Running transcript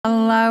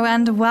Hello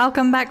and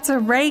welcome back to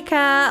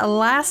Reka.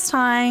 Last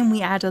time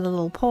we added a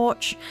little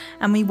porch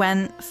and we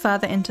went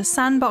further into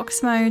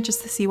sandbox mode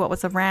just to see what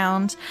was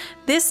around.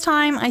 This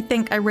time I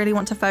think I really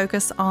want to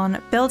focus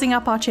on building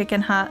up our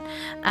chicken hut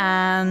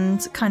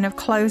and kind of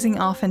closing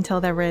off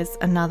until there is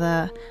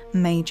another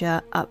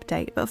major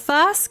update. But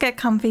first, get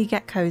comfy,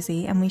 get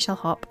cozy, and we shall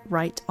hop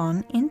right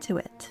on into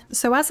it.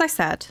 So as I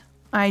said,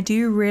 I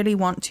do really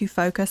want to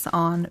focus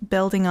on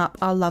building up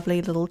our lovely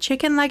little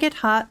chicken-legged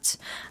hut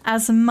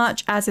as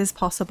much as is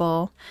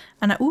possible.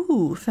 And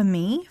ooh, for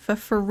me, for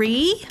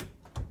free.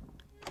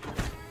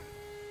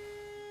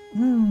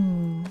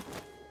 Ooh.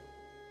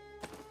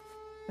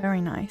 Very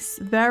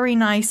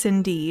nice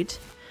indeed.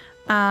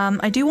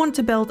 I do want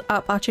to build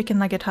up our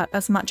chicken-legged hut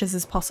as much as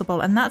is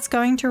possible, and that's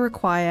going to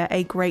require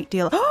a great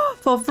deal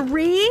for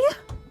free.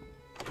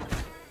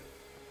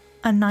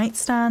 A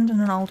nightstand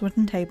and an old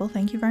wooden table,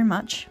 thank you very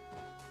much.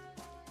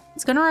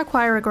 It's going to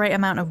require a great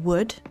amount of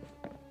wood,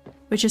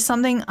 which is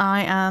something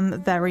I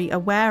am very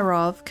aware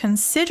of,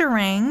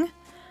 considering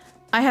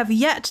I have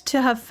yet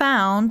to have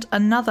found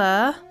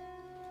another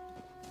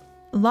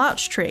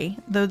larch tree.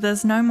 Though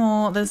there's no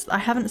more, I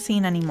haven't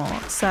seen any more.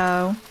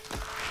 So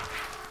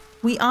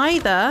we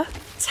either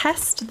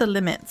test the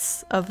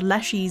limits of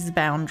Leshy's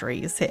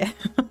boundaries here,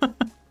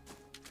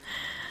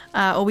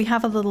 or we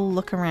have a little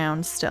look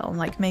around still.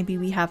 Like maybe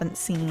we haven't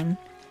seen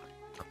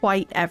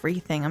quite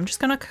everything. I'm just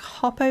going to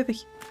hop over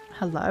here.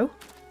 Hello?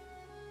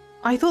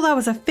 I thought that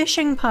was a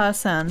fishing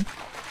person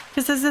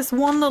because there's this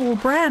one little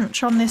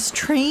branch on this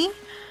tree.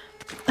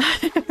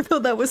 I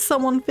thought that was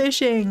someone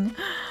fishing.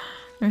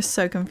 I was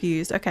so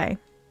confused. Okay.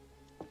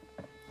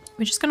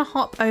 We're just going to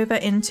hop over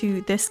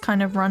into this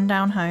kind of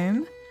rundown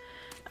home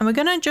and we're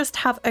going to just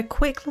have a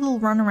quick little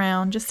run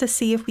around just to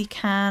see if we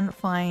can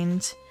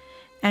find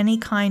any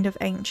kind of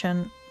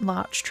ancient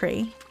larch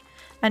tree.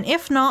 And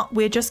if not,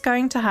 we're just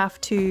going to have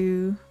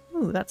to...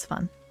 Ooh, that's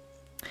fun.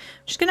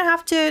 We're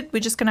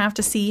just gonna have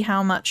to see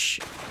how much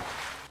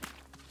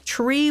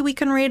tree we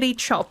can really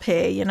chop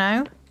here, you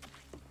know?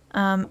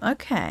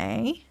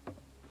 Okay.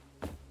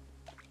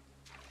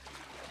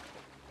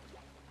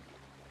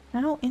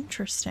 How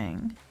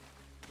interesting.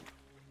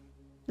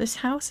 This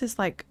house is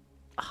like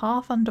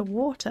half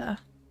underwater.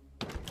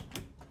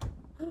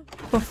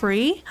 For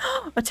free?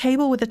 A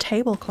table with a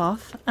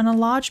tablecloth and a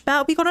large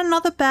bell. We got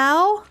another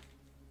bell?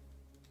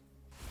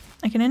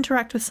 I can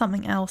interact with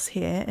something else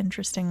here,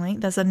 interestingly.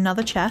 There's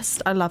another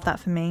chest. I love that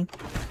for me.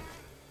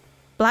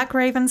 Black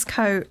Raven's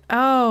coat.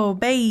 Oh,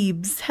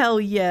 babes. Hell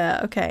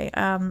yeah. Okay,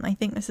 I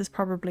think this is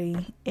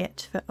probably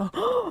it for...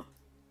 Oh.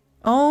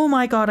 Oh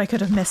my god, I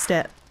could have missed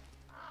it.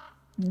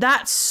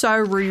 That's so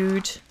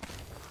rude.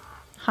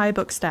 High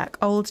book stack.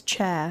 Old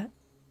chair.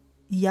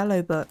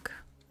 Yellow book.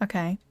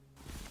 Okay.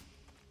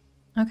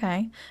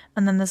 Okay.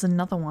 And then there's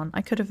another one.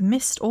 I could have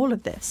missed all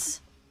of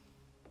this.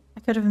 I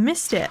could have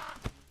missed it.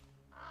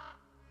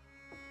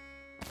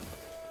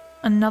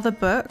 Another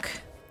book.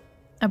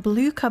 A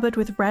blue cupboard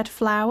with red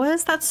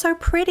flowers. That's so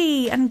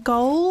pretty. And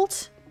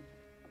gold.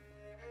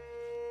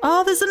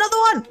 Oh, there's another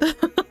one.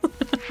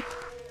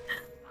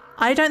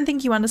 I don't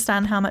think you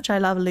understand how much I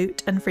love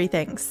loot and free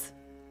things.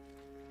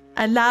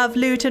 I love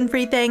loot and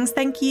free things.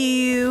 Thank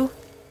you.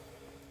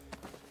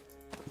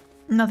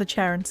 Another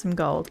chair and some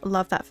gold.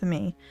 Love that for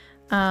me.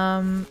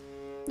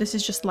 This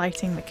is just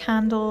lighting the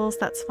candles.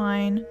 That's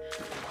fine.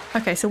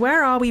 Okay, so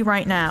where are we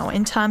right now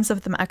in terms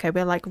of the... Okay,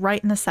 we're like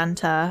right in the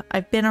center.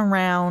 I've been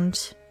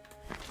around,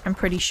 I'm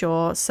pretty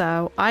sure.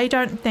 So I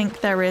don't think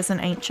there is an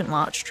ancient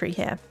larch tree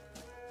here.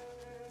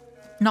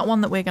 Not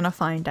one that we're going to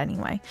find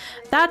anyway.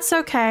 That's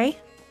okay.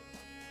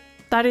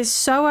 That is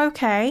so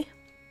okay.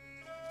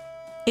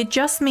 It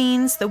just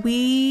means that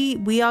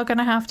we are going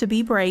to have to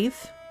be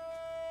brave.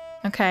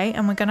 Okay,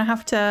 and we're going to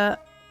have to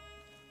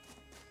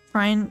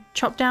try and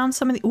chop down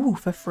some of the... Ooh,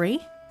 for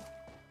free?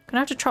 Gonna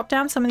have to chop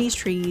down some of these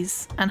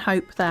trees and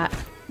hope that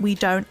we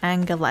don't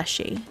anger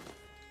Leshy.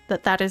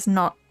 That is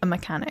not a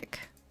mechanic.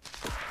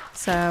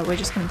 So we're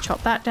just gonna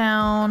chop that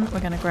down. We're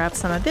gonna grab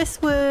some of this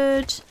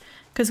wood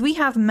because we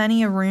have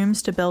many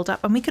rooms to build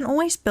up and we can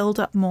always build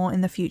up more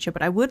in the future.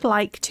 But I would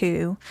like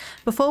to,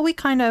 before we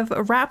kind of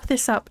wrap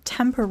this up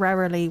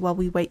temporarily while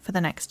we wait for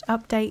the next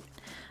update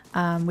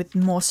with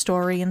more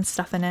story and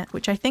stuff in it,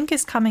 which I think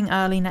is coming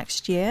early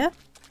next year.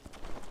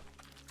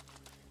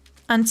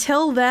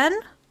 Until then,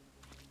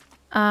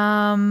 we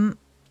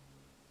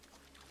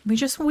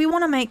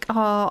want to make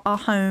our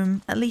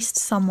home at least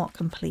somewhat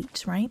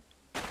complete, right?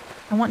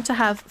 I want to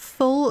have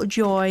full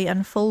joy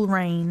and full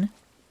reign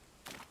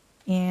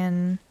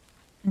in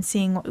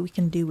seeing what we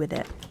can do with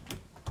it.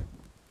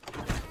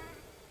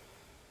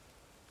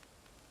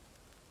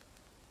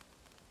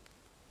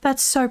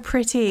 That's so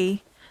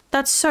pretty.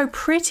 That's so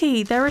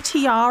pretty. There are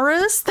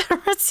tiaras. There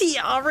are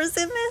tiaras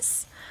in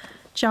this.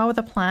 Jar with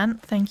a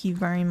plant. Thank you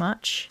very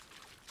much.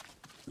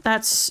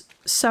 That's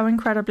so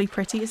incredibly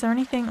pretty. Is there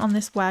anything on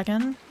this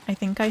wagon? I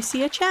think I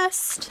see a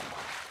chest.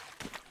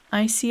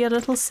 I see a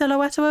little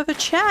silhouette of a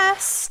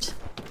chest.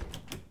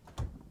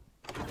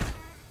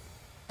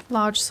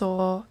 Large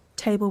saw,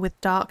 table with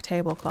dark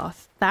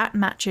tablecloth. That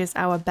matches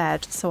our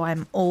bed, so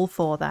I'm all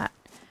for that.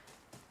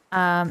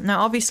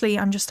 Now, obviously,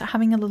 I'm just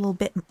having a little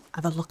bit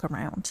of a look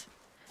around,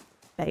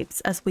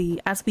 babes, as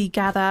we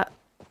gather.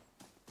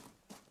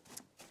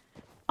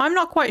 I'm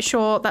not quite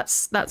sure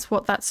that's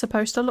what that's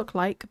supposed to look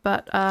like,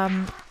 but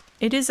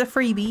it is a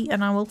freebie,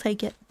 and I will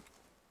take it.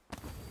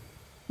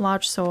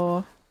 Large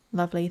saw,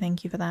 lovely.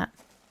 Thank you for that.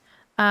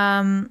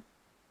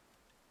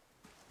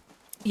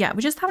 Yeah, we're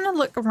just having a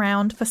look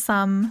around for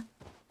some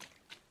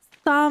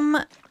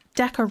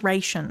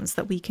decorations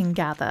that we can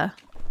gather,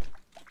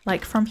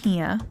 like from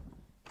here,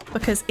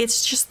 because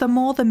it's just the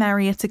more the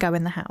merrier to go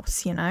in the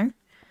house, you know?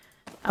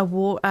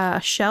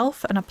 A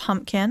shelf and a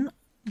pumpkin,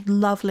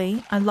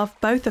 lovely. I love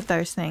both of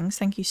those things.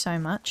 Thank you so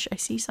much. I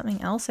see something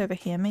else over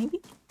here,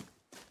 maybe?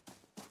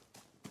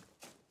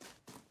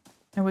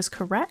 I was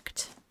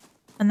correct.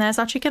 And there's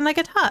our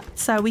chicken-legged hut,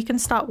 so we can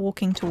start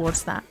walking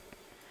towards that.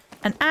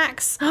 An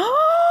axe.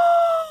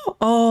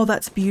 Oh,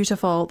 that's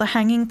beautiful. The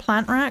hanging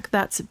plant rack,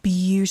 that's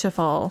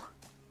beautiful.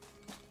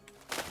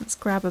 Let's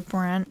grab a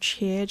branch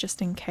here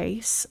just in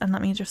case. And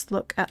let me just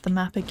look at the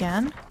map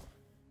again.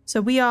 So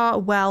we are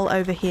well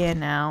over here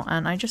now.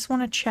 And I just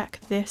want to check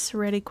this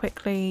really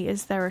quickly.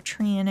 Is there a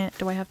tree in it?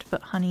 Do I have to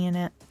put honey in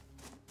it?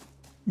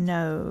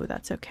 No,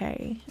 that's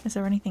okay. Is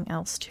there anything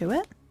else to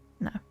it?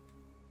 No.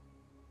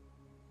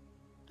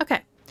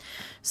 Okay.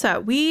 So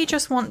we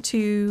just want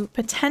to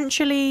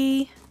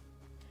potentially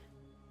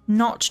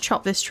not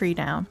chop this tree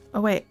down.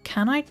 Oh wait,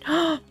 can I?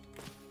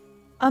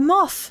 A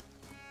moth!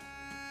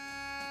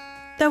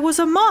 There was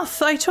a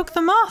moth! I took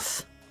the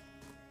moth!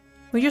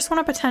 We just want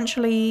to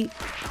potentially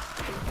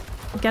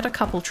get a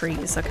couple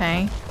trees,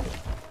 okay?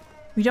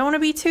 We don't want to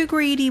be too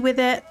greedy with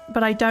it,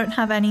 but I don't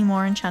have any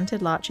more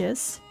enchanted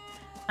larches.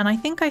 And I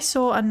think I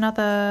saw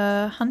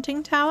another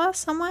hunting tower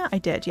somewhere. I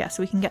did, yes,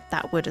 we can get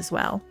that wood as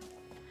well.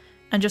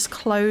 And just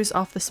close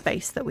off the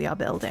space that we are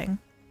building.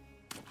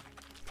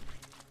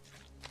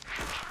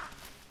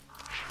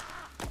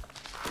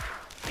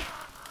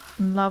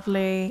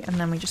 Lovely. And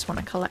then we just want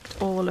to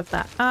collect all of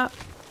that up.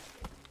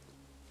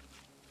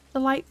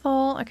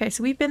 Delightful. Okay,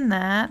 so we've been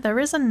there. There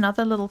is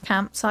another little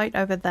campsite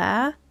over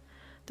there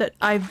that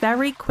I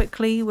very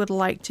quickly would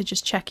like to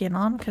just check in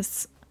on,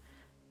 because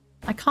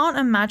I can't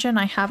imagine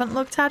I haven't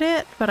looked at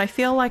it, but I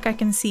feel like I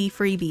can see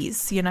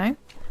freebies, you know?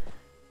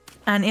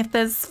 And if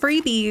there's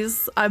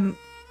freebies, I'm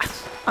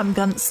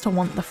gunts to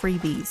want the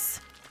freebies.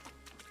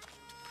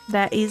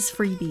 There is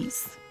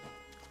freebies.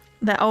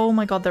 Oh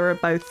my god, there are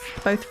both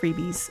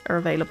freebies are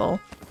available.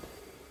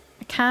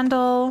 A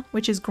candle,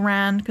 which is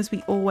grand because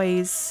we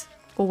always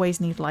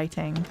need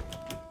lighting.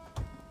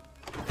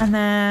 And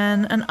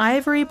then an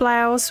ivory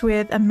blouse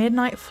with a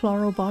midnight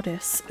floral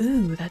bodice.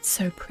 Ooh, that's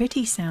so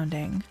pretty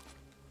sounding.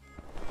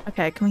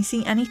 Okay, can we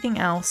see anything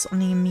else on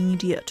the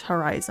immediate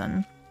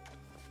horizon?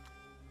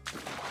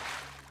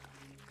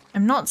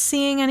 I'm not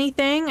seeing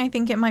anything. I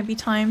think it might be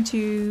time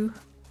to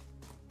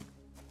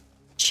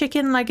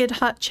chicken-legged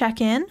hut check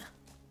in.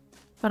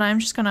 But I'm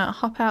just gonna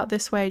hop out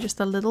this way just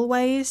a little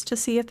ways to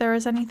see if there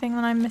is anything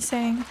that I'm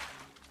missing.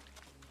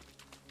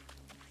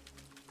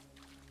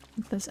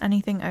 If there's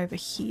anything over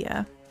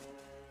here.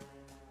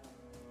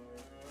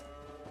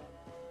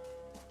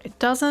 It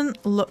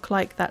doesn't look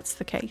like that's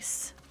the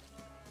case.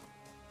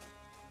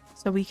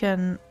 So we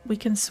can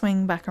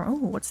swing back around.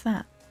 Oh, what's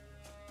that?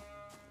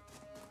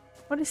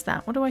 What is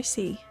that? What do I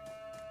see?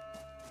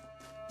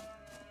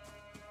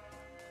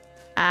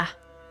 Ah,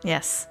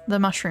 yes, the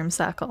mushroom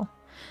circle.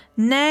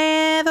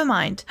 Never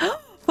mind.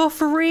 For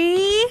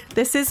free?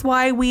 This is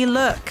why we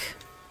look.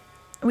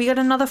 We got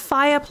another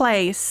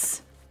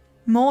fireplace.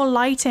 More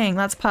lighting.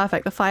 That's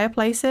perfect. The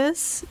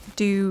fireplaces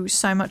do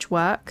so much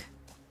work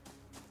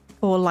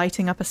for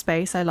lighting up a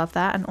space. I love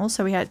that. And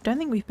also don't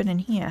think we've been in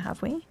here,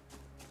 have we?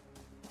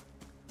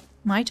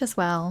 Might as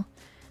well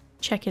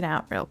check it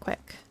out real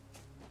quick.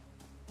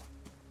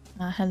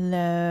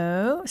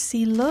 Hello.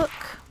 See, look.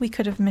 We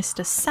could have missed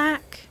a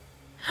sack.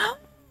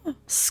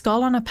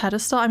 Skull on a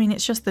pedestal. I mean,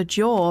 it's just the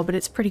jaw, but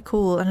it's pretty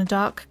cool. And a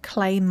dark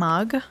clay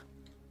mug.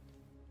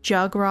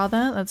 Jug,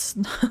 rather. That's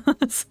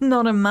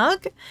not a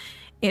mug.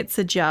 It's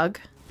a jug.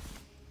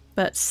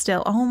 But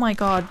still. Oh my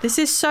god. This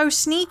is so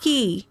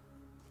sneaky.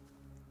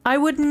 I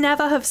would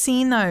never have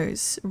seen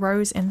those.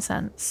 Rose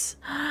incense.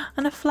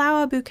 And a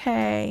flower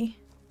bouquet.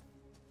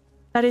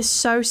 That is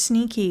so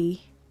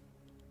sneaky.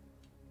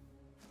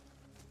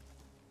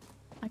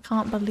 I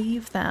can't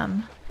believe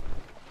them.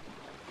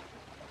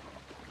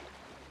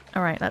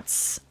 Alright,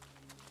 that's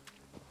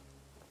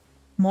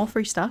more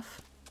free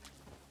stuff.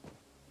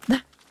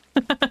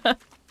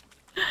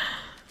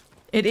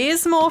 It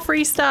is more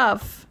free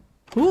stuff.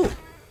 Ooh,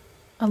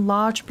 a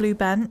large blue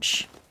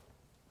bench.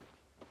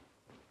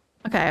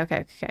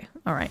 Okay.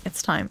 Alright,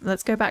 it's time.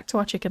 Let's go back to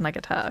our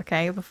chicken-legged hut,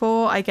 okay?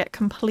 Before I get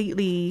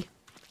completely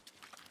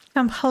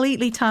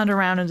turned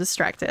around and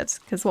distracted.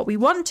 Because what we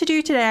want to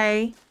do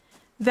today,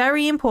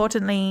 very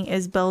importantly,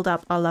 is build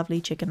up our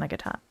lovely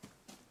chicken-legged hut.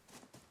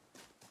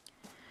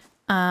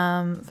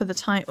 For the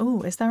time...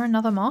 Oh, is there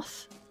another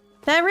moth?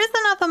 There is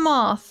another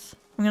moth!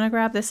 I'm gonna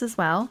grab this as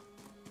well.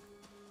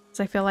 Because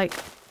I feel like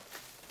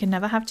you can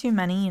never have too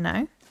many, you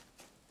know?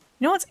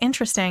 You know what's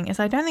interesting is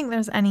I don't think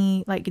there's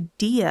any, like,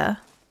 deer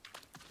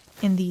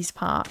in these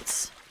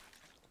parts.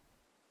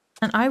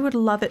 And I would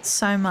love it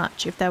so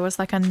much if there was,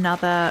 like,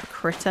 another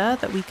critter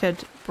that we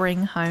could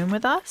bring home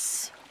with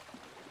us.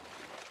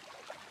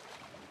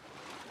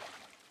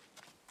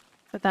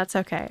 But that's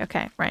okay.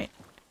 Okay, right.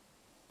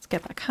 Let's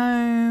get back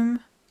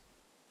home.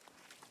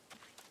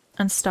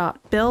 And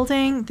start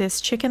building this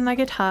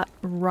chicken-legged hut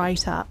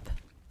right up.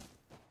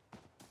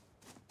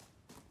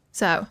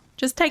 So,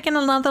 just taking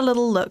another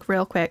little look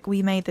real quick.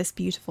 We made this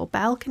beautiful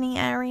balcony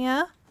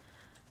area,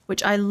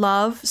 which I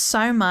love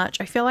so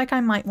much. I feel like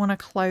I might want to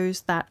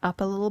close that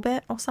up a little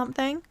bit or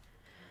something.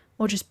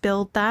 Or just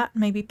build that,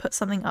 maybe put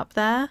something up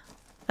there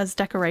as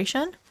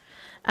decoration.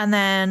 And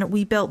then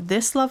we built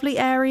this lovely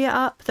area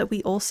up that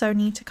we also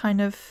need to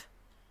kind of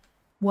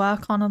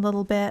work on a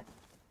little bit.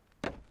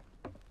 Do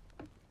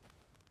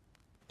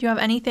you have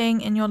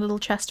anything in your little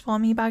chest for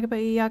me, Baba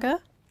Jaga? I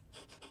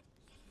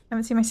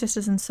haven't seen my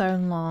sisters in so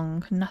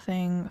long.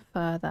 Nothing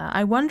further.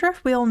 I wonder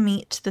if we'll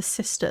meet the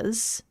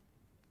sisters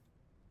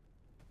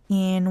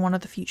in one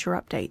of the future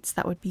updates.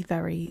 That would be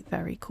very,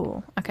 very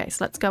cool. Okay,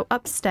 so let's go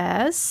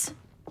upstairs.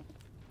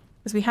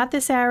 Because we had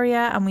this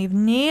area and we've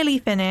nearly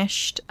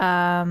finished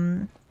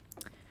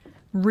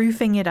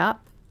roofing it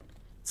up.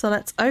 So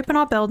let's open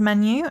our build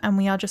menu and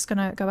we are just going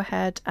to go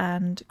ahead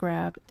and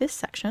grab this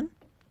section.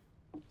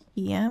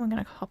 Here, we're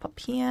going to hop up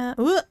here.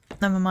 Ooh,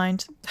 never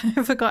mind.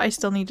 I forgot I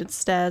still needed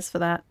stairs for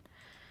that.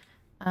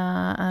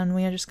 And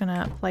we are just going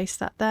to place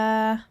that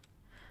there.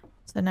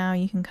 So now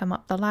you can come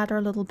up the ladder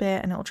a little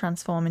bit and it will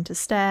transform into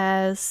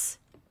stairs.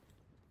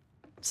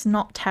 It's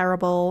not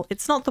terrible.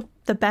 It's not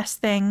the best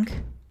thing,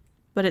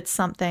 but it's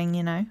something,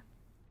 you know.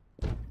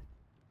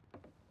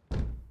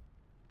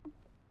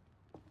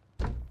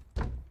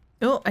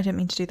 Oh, I didn't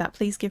mean to do that.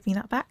 Please give me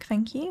that back.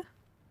 Thank you.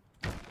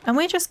 And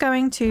we're just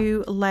going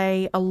to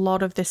lay a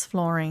lot of this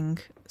flooring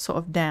sort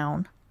of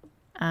down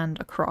and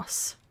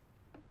across.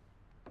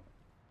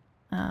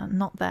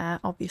 Not there,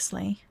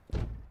 obviously.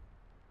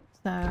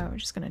 So we're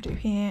just going to do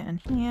here and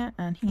here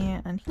and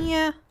here and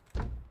here.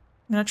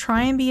 I'm going to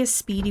try and be as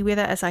speedy with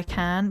it as I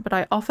can, but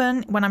I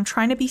often, when I'm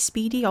trying to be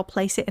speedy, I'll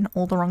place it in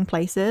all the wrong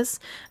places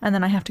and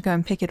then I have to go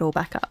and pick it all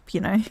back up,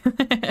 you know?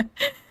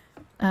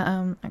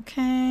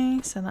 Okay,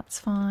 so that's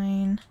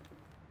fine.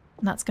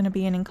 And that's going to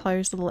be an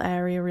enclosed little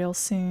area real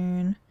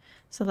soon.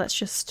 So let's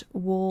just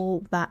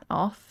wall that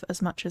off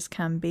as much as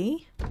can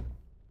be.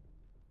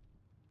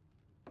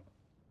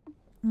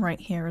 Right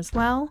here as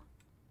well.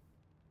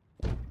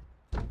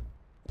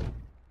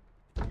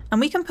 And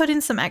we can put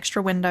in some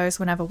extra windows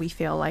whenever we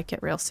feel like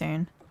it real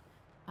soon.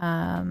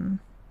 But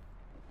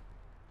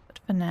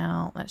for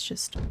now, let's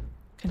just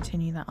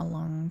continue that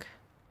along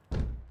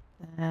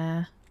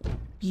there.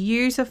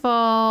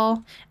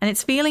 Beautiful. And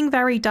it's feeling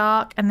very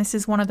dark, and this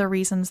is one of the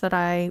reasons that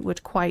I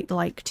would quite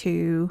like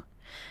to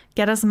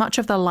get as much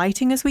of the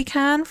lighting as we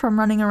can from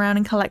running around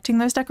and collecting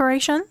those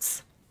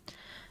decorations.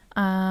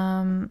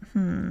 I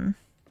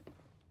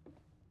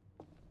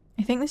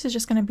think this is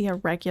just going to be a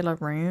regular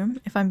room,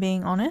 if I'm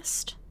being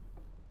honest.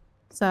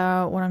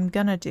 So what I'm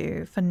going to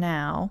do for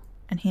now,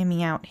 and hear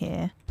me out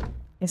here,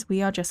 is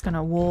we are just going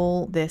to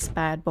wall this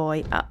bad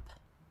boy up.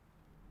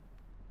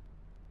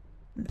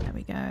 There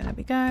we go, there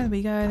we go, there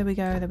we go, there we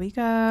go, there we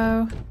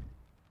go.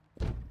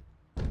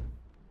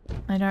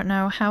 I don't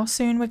know how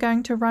soon we're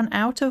going to run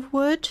out of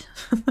wood.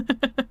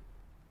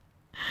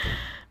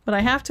 But I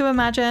have to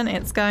imagine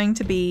it's going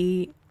to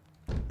be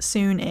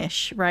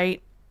soon-ish,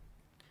 right?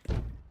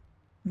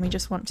 We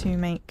just want to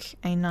make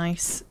a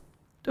nice,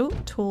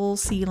 tall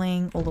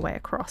ceiling all the way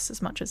across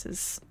as much as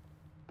is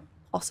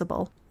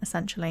possible,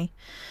 essentially.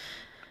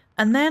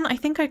 And then I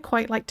think I'd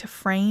quite like to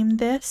frame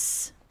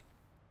this.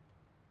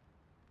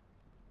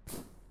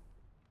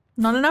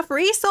 Not enough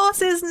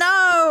resources,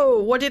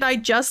 no! What did I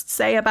just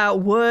say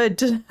about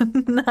wood?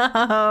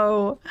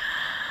 No!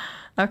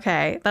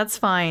 Okay, that's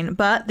fine.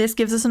 But this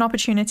gives us an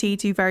opportunity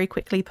to very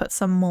quickly put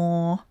some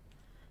more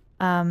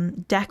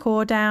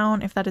decor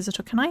down, if that is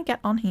can I get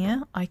on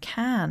here? I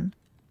can.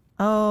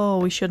 Oh,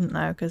 we shouldn't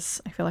though,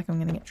 because I feel like I'm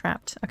going to get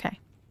trapped.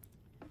 Okay.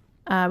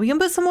 We can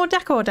put some more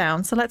decor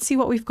down, so let's see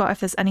what we've got,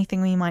 if there's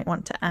anything we might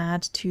want to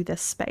add to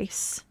this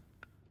space.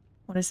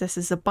 What is this?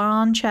 This is a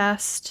barn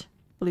chest.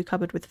 Blue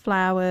cupboard with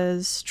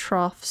flowers,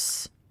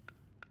 troughs.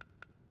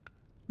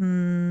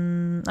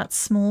 That's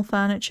small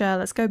furniture.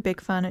 Let's go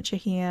big furniture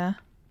here.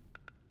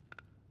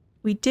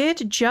 We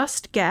did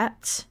just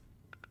get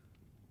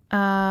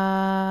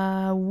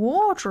wardrobe.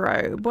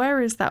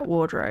 Where is that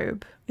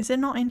wardrobe? Is it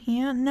not in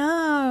here?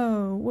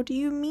 No. What do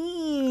you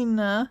mean?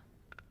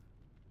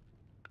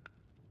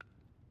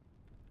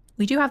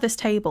 We do have this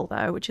table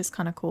though, which is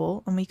kind of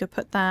cool. And we could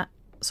put that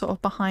sort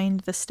of behind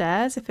the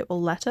stairs if it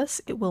will let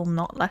us. It will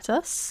not let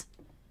us.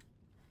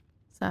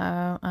 So,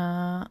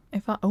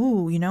 if I,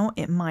 oh, you know,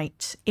 it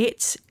might.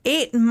 It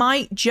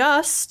might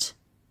just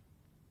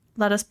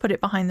let us put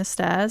it behind the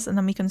stairs and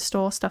then we can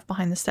store stuff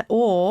behind the stairs.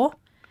 Or,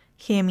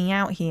 hear me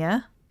out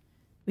here,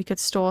 we could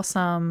store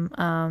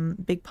some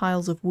big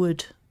piles of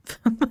wood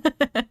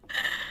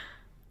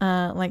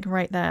Like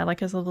right there,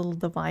 like as a little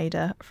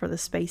divider for the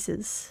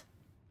spaces.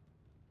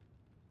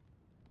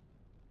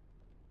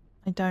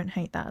 I don't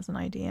hate that as an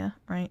idea,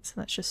 right? So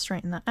let's just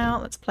straighten that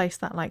out. Let's place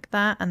that like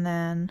that and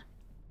then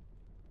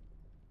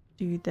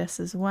do this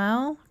as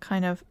well.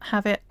 Kind of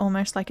have it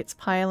almost like it's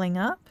piling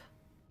up.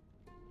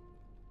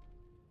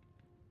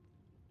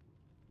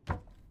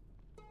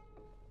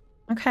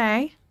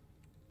 Okay.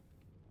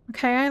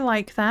 Okay, I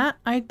like that.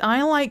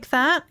 I like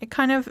that. It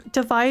kind of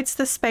divides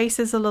the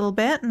spaces a little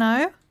bit,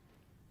 no?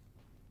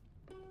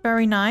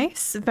 Very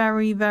nice.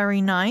 Very,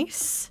 very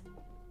nice.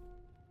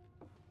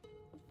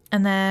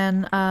 And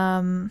then,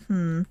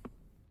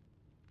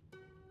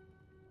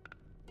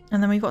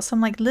 And then we've got some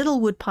like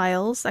little wood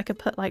piles. I could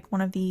put like one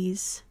of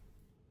these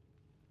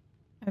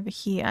over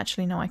here.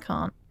 Actually, no, I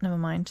can't. Never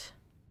mind.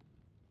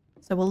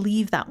 So we'll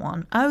leave that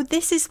one. Oh,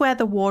 this is where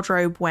the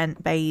wardrobe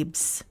went,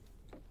 babes.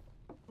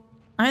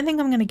 I don't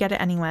think I'm going to get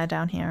it anywhere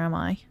down here, am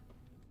I?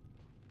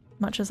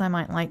 Much as I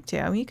might like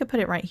to. I mean, you could put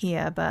it right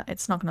here, but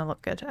it's not going to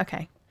look good.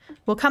 Okay.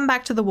 We'll come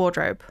back to the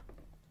wardrobe.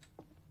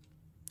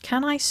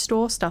 Can I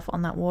store stuff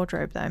on that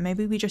wardrobe, though?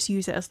 Maybe we just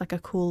use it as like a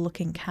cool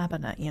looking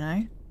cabinet, you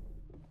know?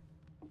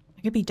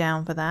 I could be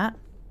down for that.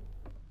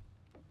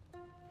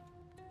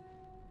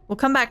 We'll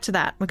come back to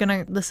that. We're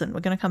going to... Listen, we're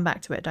going to come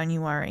back to it. Don't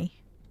you worry.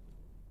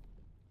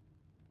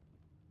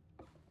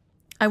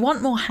 I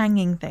want more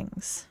hanging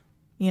things,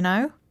 you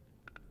know?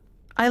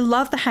 I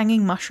love the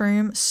hanging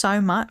mushroom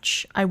so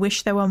much. I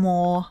wish there were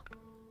more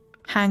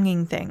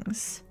hanging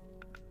things.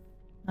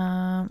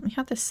 We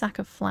have this sack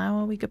of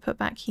flour we could put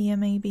back here,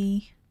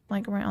 maybe.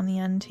 Like right on the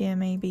end here,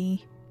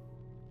 maybe.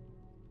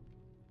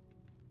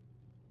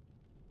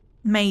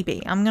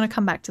 Maybe. I'm going to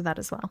come back to that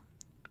as well.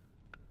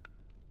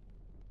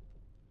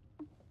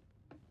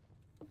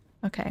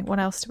 Okay, what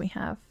else do we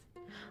have?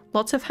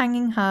 Lots of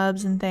hanging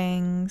herbs and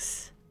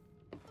things.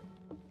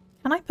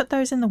 Can I put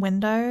those in the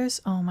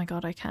windows? Oh my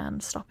god, I can.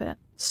 Stop it.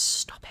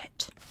 Stop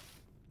it.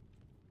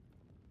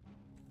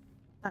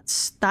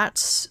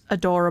 That's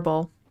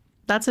adorable.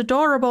 That's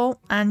adorable,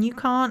 and you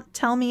can't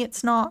tell me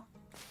it's not.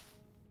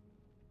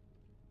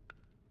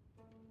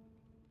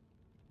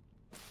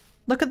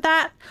 Look at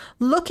that.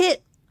 Look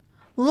at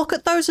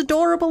those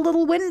adorable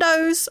little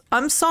windows.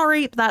 I'm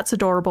sorry, but that's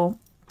adorable.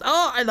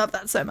 Oh, I love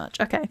that so much.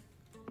 Okay.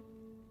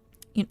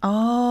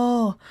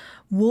 Oh,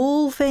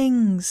 wall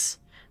things.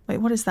 Wait,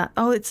 what is that?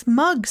 Oh, it's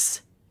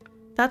mugs.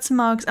 That's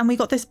mugs. And we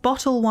got this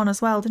bottle one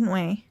as well, didn't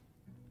we?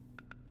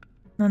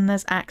 And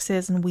there's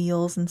axes and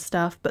wheels and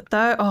stuff. But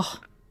though, oh,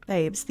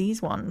 babes,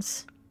 these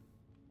ones.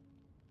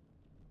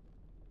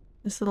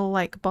 This little,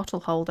 like,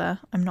 bottle holder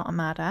I'm not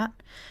mad at.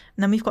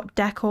 And then we've got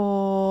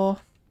decor.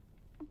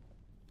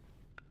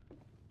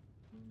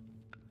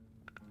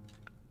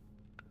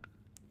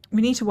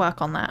 We need to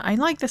work on that. I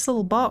like this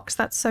little box.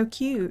 That's so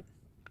cute.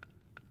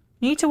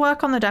 We need to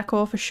work on the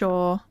decor for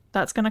sure.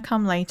 That's going to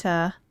come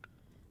later.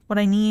 What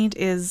I need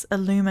is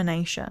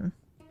illumination,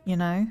 you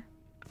know?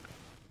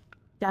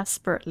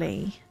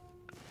 Desperately.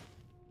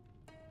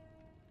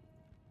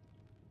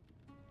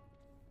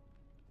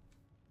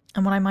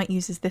 And what I might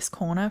use is this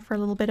corner for a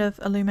little bit of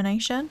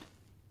illumination.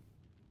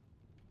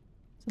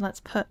 So let's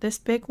put this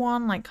big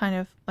one like kind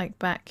of like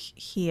back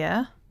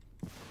here.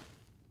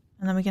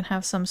 And then we can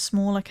have some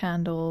smaller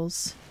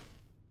candles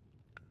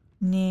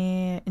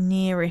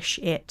nearish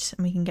it.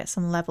 And we can get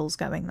some levels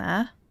going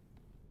there.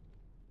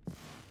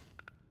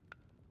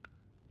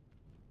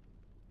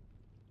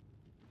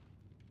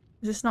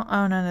 Is this not?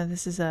 Oh, no,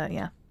 this is a...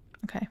 Yeah.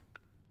 Okay.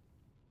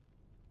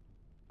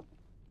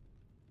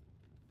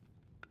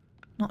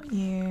 Not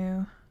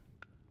you.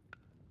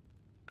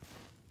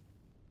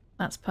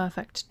 That's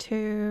perfect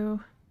too.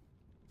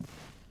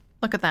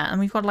 Look at that. And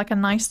we've got like a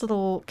nice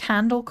little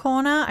candle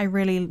corner. I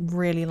really,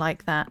 really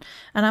like that.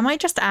 And I might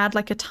just add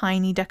like a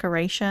tiny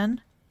decoration.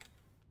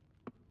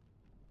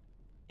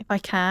 If I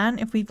can.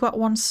 If we've got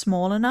one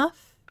small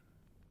enough,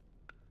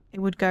 it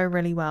would go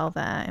really well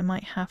there. It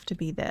might have to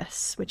be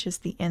this, which is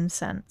the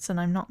incense. And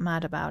I'm not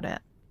mad about it.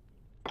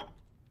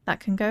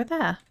 That can go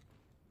there.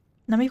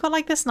 And then we've got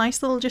like this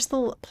nice little, just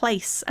little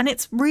place. And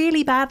it's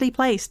really badly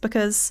placed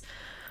because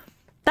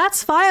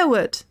that's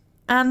firewood.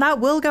 And that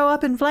will go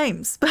up in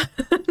flames. But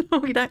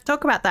we don't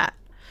talk about that.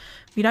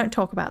 We don't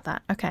talk about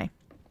that. Okay.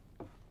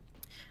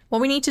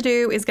 What we need to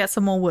do is get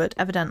some more wood,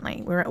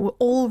 evidently. We're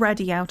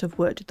already out of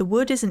wood. The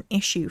wood is an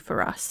issue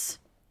for us.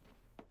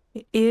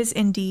 It is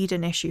indeed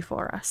an issue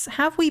for us.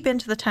 Have we been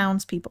to the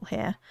townspeople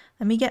here?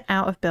 Let me get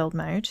out of build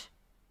mode.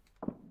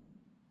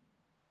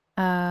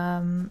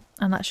 And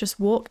let's just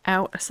walk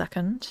out a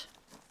second.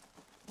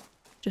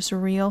 Just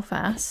real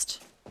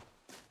fast.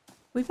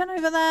 We've been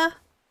over there.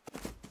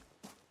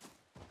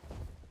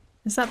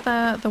 Is that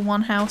the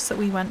one house that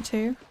we went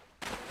to?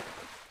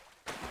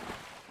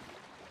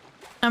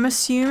 I'm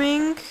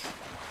assuming...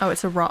 Oh,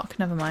 it's a rock.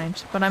 Never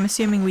mind. But I'm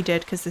assuming we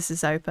did because this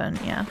is open.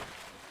 Yeah.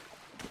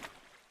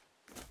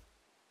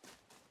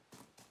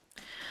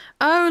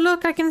 Oh,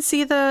 look. I can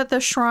see the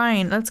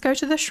shrine. Let's go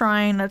to the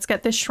shrine. Let's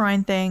get this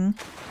shrine thing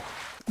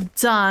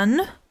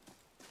done.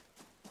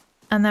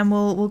 And then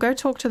we'll go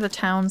talk to the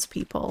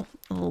townspeople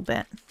a little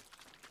bit.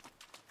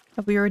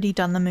 Have we already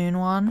done the moon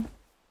one?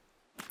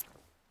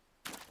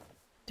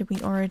 Did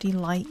we already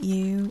light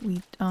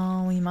you?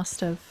 Oh, we must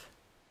have.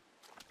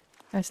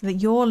 Okay, so that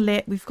you're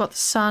lit. We've got the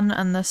sun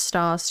and the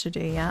stars to do,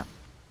 yeah.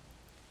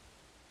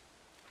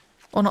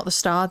 Or not the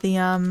star,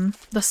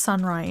 the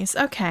sunrise.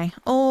 Okay,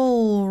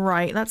 all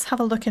right. Let's have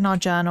a look in our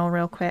journal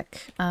real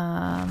quick.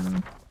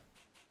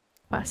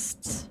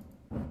 Quests.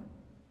 Do you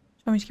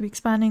want me to keep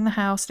expanding the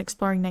house and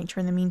exploring nature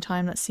in the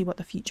meantime? Let's see what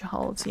the future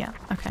holds. Yeah,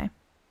 okay.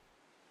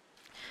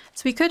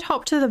 So we could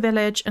hop to the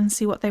village and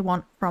see what they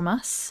want from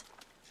us.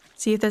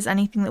 See if there's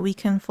anything that we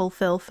can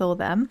fulfill for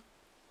them.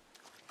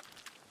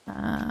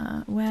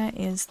 Where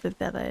is the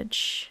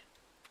village?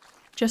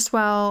 Just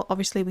well,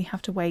 obviously we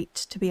have to wait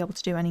to be able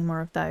to do any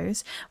more of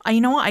those.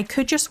 You know what? I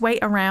could just wait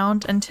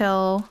around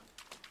until...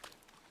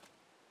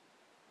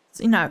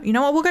 You know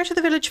what? We'll go to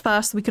the village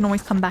first. We can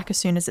always come back as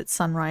soon as it's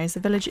sunrise. The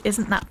village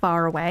isn't that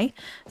far away.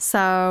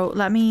 So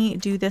let me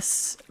do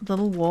this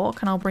little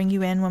walk and I'll bring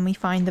you in when we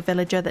find the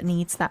villager that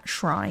needs that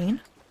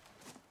shrine.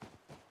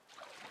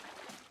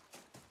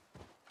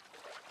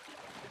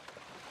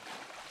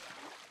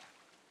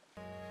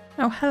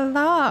 Oh,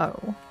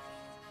 hello.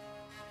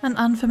 An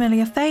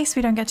unfamiliar face.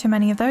 We don't get too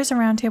many of those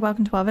around here.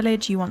 Welcome to our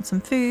village. You want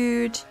some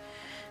food?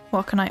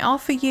 What can I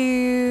offer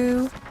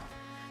you?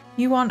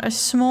 You want a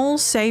small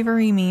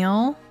savory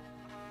meal?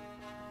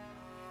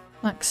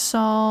 Like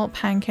salt,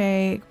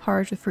 pancake,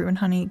 porridge with fruit and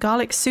honey.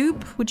 Garlic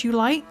soup, would you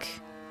like?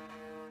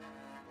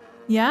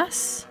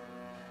 Yes?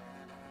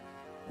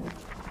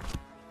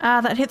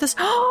 Ah, that hit this.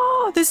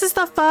 Oh, this is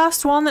the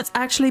first one that's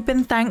actually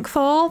been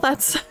thankful.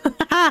 That's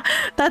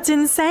that's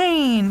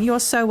insane. You're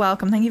so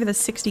welcome. Thank you for the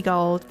 60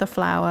 gold, the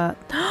flour.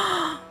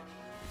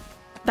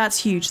 That's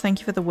huge. Thank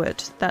you for the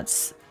wood.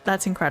 That's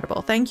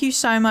incredible. Thank you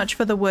so much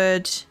for the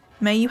wood.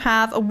 May you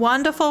have a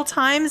wonderful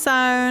time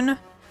zone.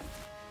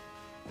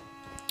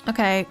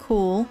 Okay,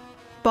 cool.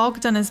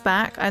 Bogdan is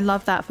back. I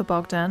love that for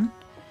Bogdan.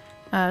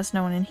 There's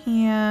no one in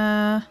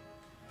here.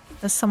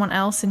 There's someone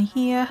else in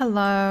here.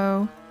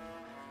 Hello.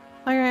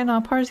 I got in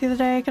our party the other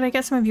day. Could I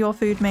get some of your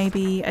food,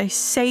 maybe? A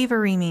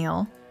savory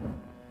meal.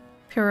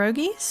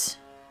 Pierogies?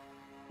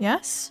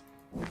 Yes?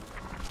 I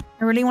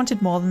really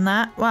wanted more than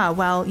that. Wow,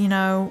 well, you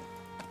know,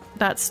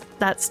 that's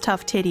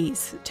tough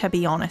titties, to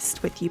be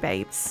honest with you,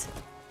 babes.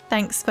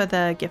 Thanks for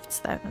the gifts,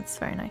 though. That's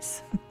very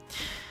nice.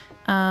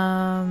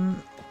 Hello?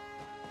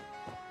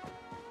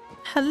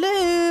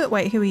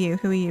 Wait, who are you?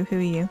 Who are you? Who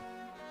are you?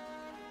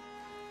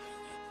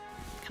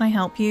 Can I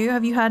help you?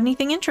 Have you heard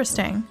anything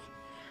interesting?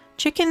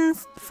 Chicken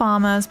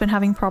farmer's been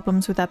having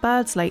problems with their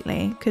birds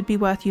lately. Could be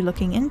worth you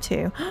looking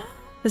into.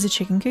 There's a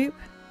chicken coop.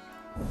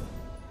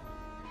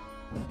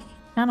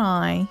 Can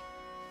I?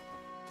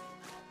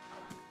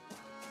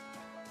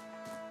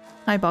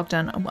 Hi,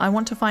 Bogdan. I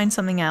want to find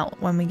something out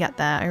when we get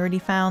there. I already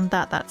found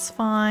that. That's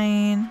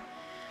fine.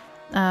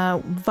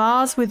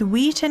 Vase with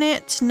wheat in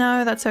it.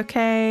 No, that's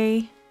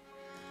okay.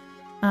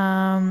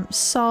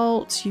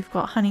 Salt. You've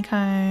got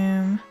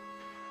honeycomb.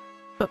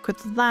 Book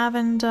with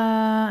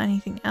lavender.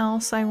 Anything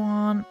else I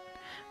want?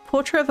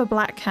 Portrait of a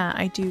black cat.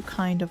 I do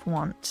kind of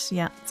want.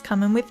 Yeah, it's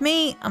coming with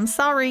me. I'm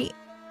sorry.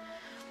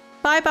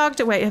 Bye,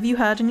 Bogdan. Wait, have you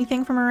heard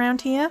anything from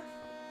around here?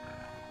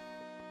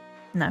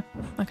 No.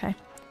 Okay.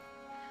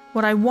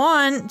 What I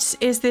want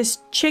is this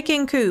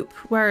chicken coop.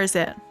 Where is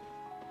it?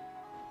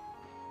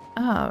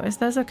 Oh, is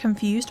there a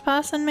confused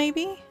person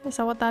maybe? Is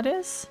that what that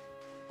is?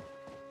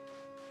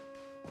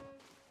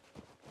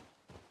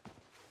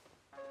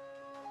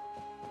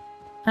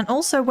 And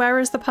also, where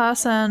is the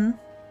person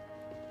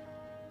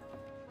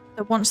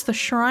that wants the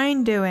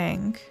shrine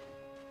doing?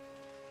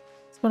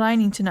 That's what I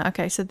need to know.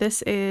 Okay, so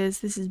this is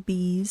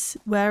bees.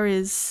 Where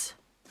is...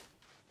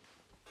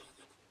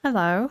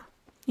 Hello.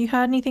 You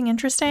heard anything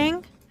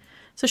interesting?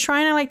 So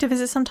shrine I like to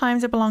visit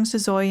sometimes. It belongs to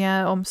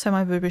Zoya, or so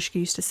my babushka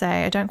used to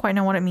say. I don't quite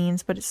know what it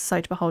means, but it's a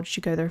sight to behold. You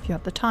should go there if you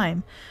have the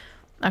time.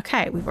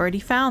 Okay, we've already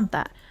found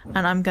that.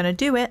 And I'm going to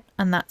do it,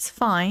 and that's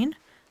fine.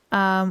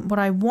 What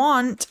I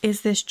want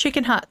is this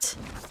chicken hut.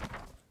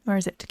 Where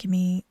is it? Give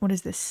me... What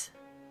is this?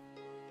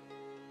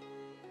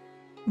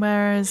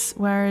 Where is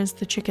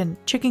the chicken?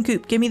 Chicken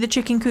coop. Give me the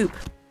chicken coop.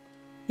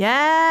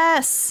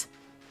 Yes!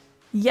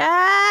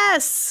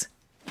 Yes!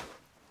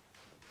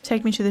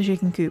 Take me to the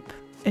chicken coop.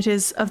 It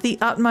is of the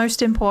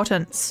utmost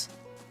importance.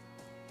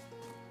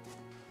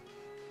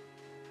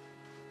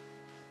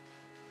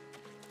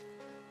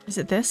 Is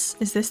it this?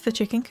 Is this the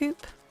chicken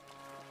coop?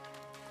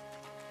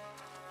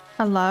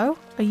 Hello?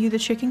 Are you the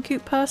chicken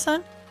coop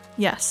person?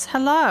 Yes.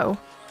 Hello.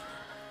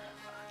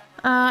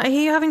 I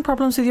hear you're having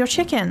problems with your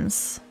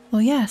chickens.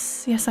 Well,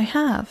 yes. Yes, I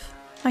have.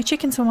 My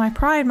chickens were my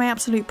pride, my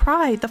absolute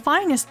pride. The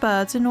finest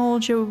birds in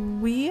all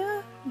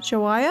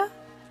Jawaya?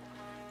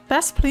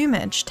 Best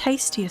plumage,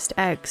 tastiest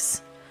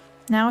eggs.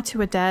 Now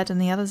two are dead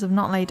and the others have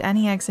not laid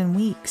any eggs in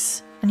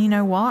weeks. And you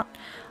know what?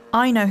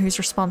 I know who's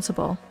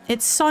responsible.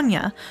 It's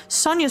Sonia.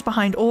 Sonia's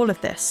behind all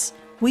of this.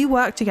 We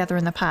worked together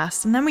in the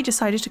past and then we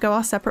decided to go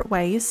our separate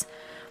ways.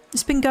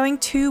 It's been going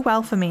too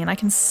well for me and I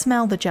can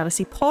smell the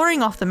jealousy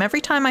pouring off them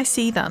every time I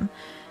see them.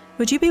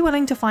 Would you be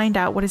willing to find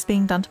out what is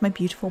being done to my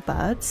beautiful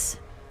birds?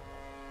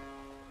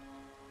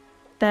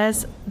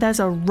 There's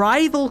a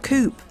rival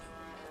coop.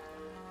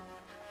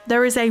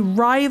 There's a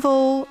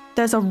rival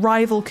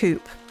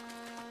coop.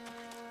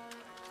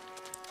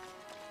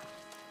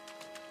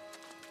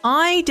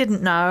 I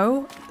didn't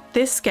know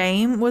this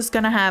game was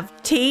gonna have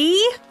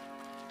tea.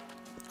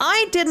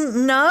 I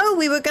didn't know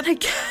we were gonna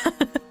get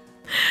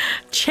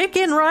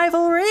chicken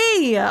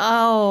rivalry.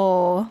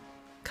 Oh,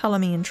 color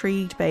me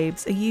intrigued,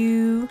 babes. Are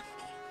you...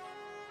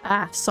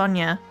 Ah,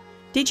 Sonia.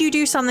 Did you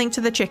do something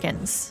to the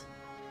chickens?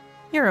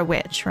 You're a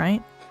witch,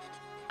 right?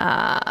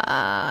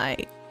 I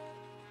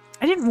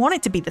didn't want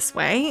it to be this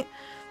way.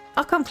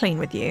 I'll come clean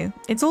with you.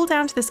 It's all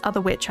down to this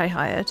other witch I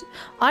hired.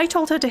 I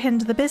told her to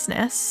hinder the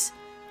business.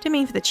 Didn't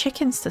mean for the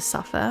chickens to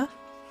suffer.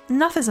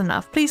 Enough is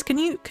enough. Please, can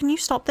you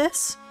stop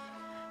this?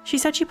 She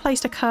said she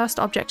placed a cursed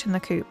object in the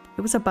coop.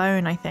 It was a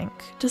bone, I think.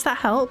 Does that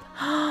help?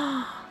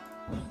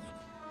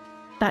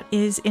 That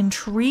is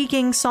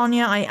intriguing,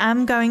 Sonia. I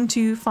am going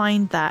to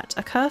find that.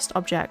 A cursed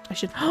object. We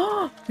should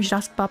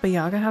ask Baba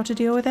Jaga how to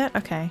deal with it.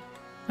 Okay.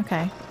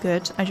 Okay,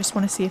 good. I just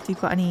want to see if you've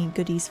got any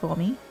goodies for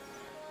me.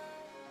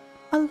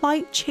 A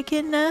light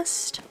chicken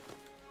nest.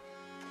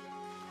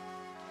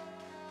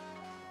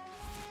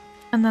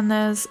 And then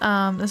there's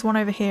one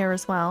over here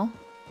as well.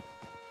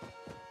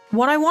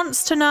 What I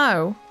wants to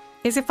know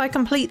is if I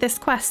complete this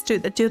quest, I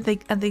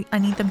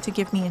need them to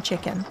give me a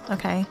chicken,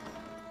 okay?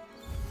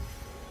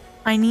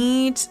 I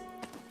need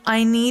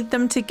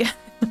them to get...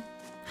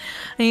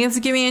 I need them to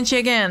give me a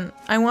chicken.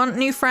 I want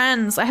new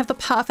friends. I have the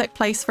perfect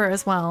place for it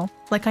as well.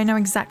 Like, I know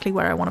exactly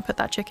where I want to put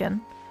that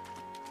chicken.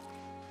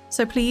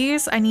 So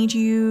please, I need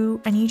you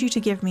to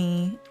give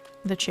me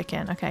the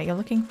chicken. Okay, you're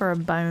looking for a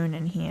bone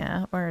in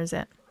here. Where is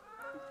it?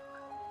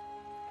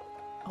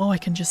 Oh, I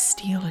can just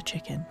steal a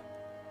chicken.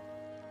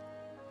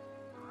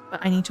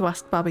 But I need to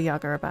ask Baba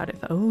Jaga about it.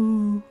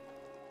 Oh.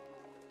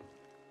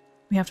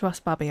 We have to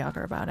ask Baba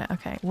Jaga about it.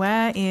 Okay,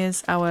 where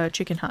is our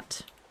chicken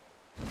hut?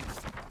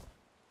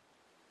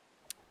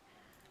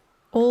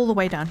 All the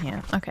way down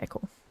here. Okay,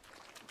 cool.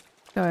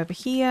 Go over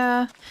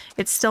here.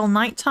 It's still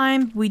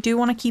nighttime. We do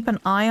want to keep an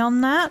eye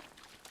on that.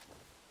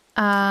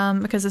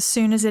 Because as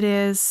soon as it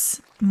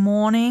is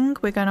morning,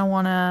 we're going to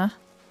want to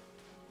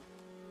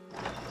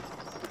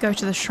go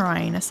to the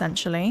shrine,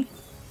 essentially.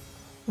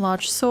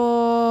 Large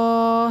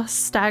saw,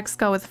 stag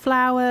skull with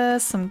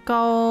flowers, some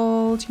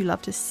gold. You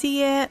love to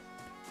see it.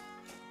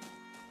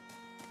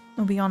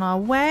 We'll be on our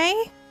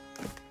way.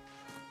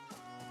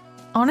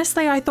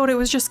 Honestly, I thought it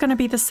was just going to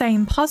be the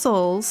same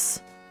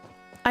puzzles.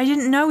 I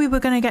didn't know we were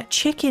going to get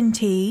chicken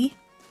tea.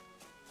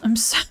 I'm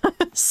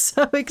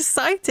so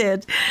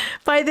excited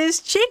by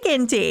this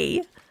chicken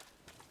tea.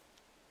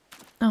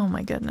 Oh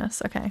my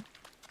goodness. Okay.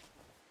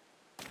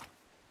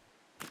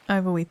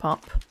 Over we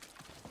pop.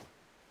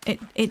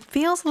 It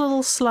feels a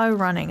little slow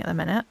running at the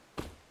minute.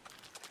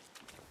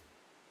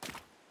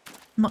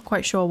 I'm not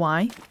quite sure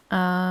why.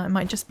 It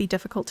might just be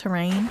difficult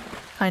terrain,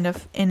 kind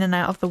of in and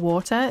out of the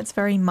water. It's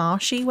very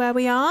marshy where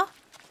we are.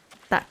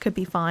 That could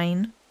be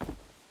fine.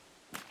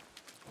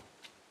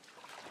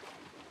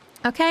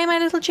 Okay, my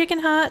little chicken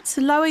hut,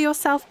 lower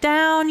yourself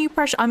down, you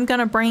pressure. I'm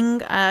gonna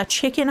bring a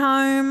chicken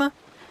home.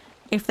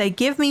 If they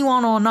give me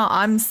one or not,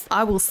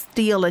 I will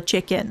steal a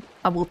chicken.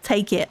 I will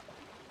take it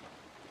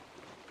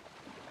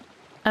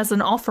as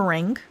an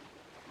offering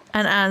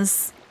and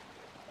as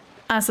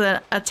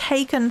a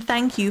taken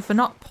thank you for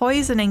not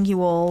poisoning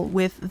you all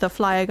with the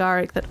fly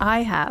agaric that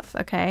I have,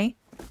 okay?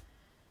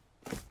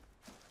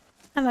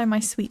 Hello, my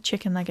sweet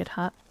chicken-legged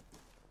hut.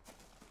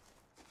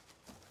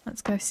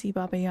 Let's go see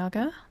Baba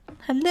Jaga.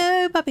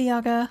 Hello, Baba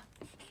Jaga.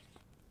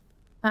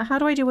 How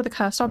do I deal with a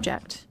cursed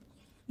object?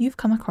 You've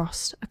come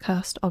across a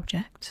cursed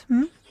object,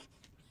 hmm?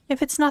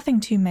 If it's nothing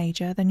too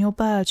major, then your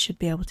birds should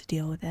be able to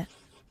deal with it.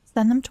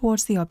 Send them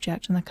towards the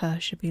object and the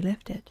curse should be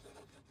lifted.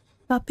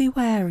 But be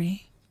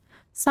wary.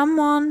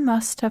 Someone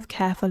must have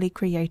carefully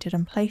created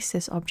and placed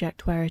this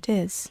object where it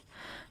is.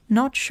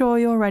 Not sure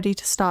you're ready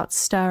to start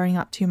stirring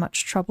up too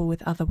much trouble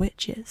with other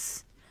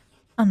witches.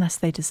 Unless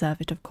they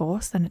deserve it, of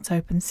course, then it's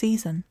open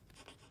season.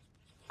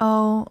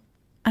 Oh,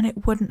 and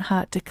it wouldn't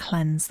hurt to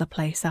cleanse the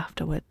place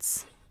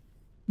afterwards.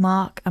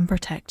 Mark and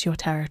protect your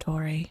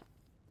territory.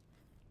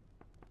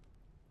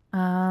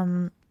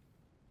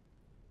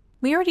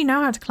 We already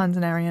know how to cleanse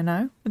an area,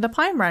 no? With the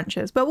pine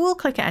branches, but we'll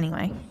click it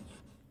anyway.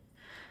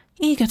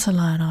 Eager to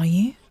learn, are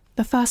you?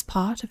 The first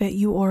part of it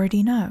you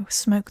already know.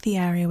 Smoke the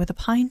area with a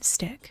pine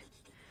stick.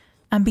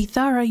 And be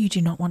thorough, you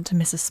do not want to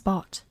miss a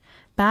spot.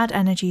 Bad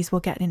energies will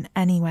get in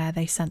anywhere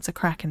they sense a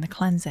crack in the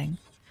cleansing.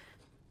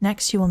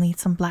 Next you will need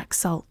some black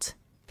salt.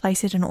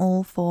 Place it in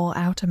all 4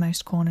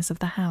 outermost corners of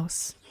the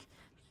house.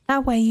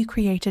 That way you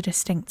create a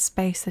distinct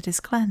space that is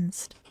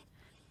cleansed.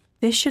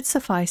 This should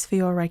suffice for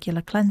your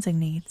regular cleansing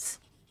needs.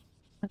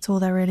 That's all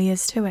there really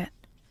is to it.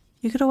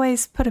 You could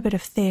always put a bit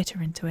of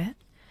theatre into it.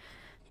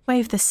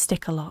 Wave the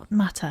stick a lot,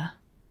 mutter.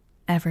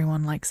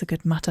 Everyone likes a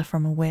good mutter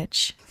from a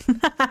witch.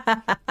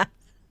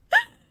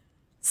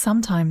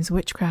 Sometimes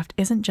witchcraft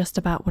isn't just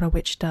about what a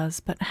witch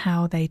does, but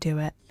how they do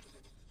it.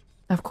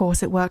 Of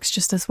course, it works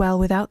just as well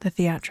without the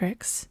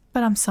theatrics,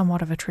 but I'm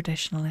somewhat of a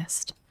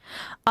traditionalist.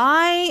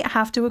 I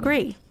have to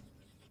agree.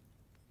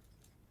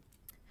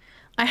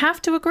 I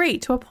have to agree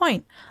to a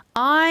point.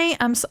 I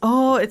am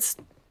oh, it's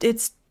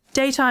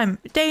daytime.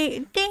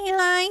 Daylight.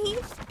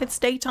 It's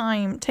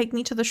daytime. Take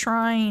me to the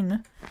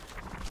shrine.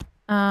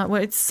 Well,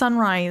 it's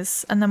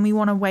sunrise, and then we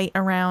want to wait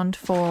around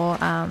for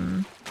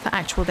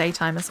actual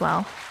daytime as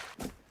well.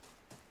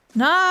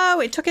 No,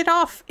 it took it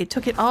off. It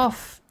took it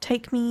off.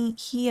 Take me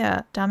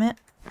here, damn it.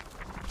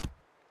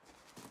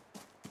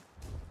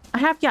 I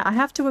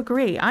have to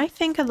agree. I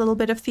think a little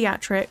bit of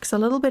theatrics, a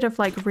little bit of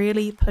like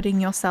really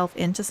putting yourself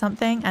into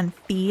something and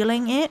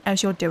feeling it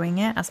as you're doing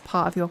it as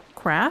part of your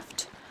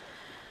craft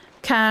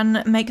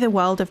can make the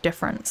world of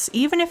difference.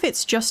 Even if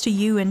it's just to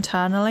you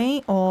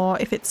internally, or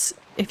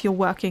if you're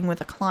working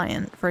with a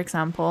client, for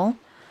example.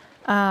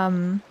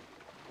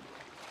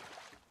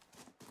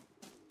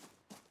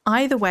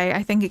 Either way,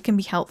 I think it can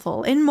be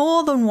helpful in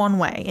more than one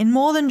way, in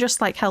more than just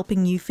like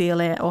helping you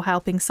feel it or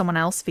helping someone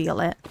else feel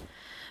it.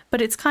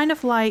 But it's kind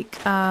of like,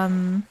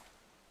 I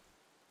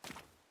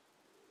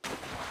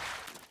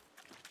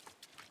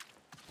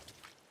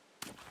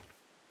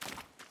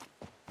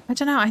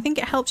don't know, I think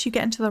it helps you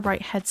get into the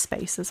right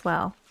headspace as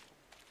well.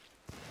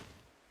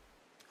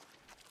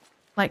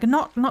 Like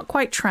not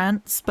quite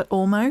trance, but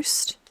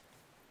almost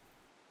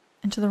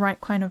into the right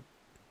kind of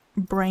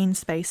brain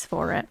space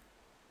for it.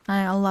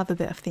 I love a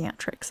bit of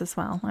theatrics as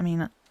well. I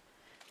mean,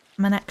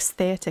 I'm an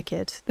ex-theatre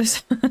kid.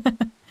 It's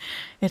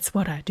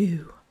what I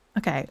do.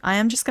 Okay, I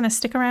am just going to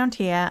stick around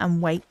here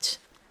and wait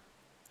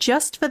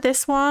just for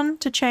this one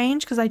to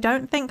change, because I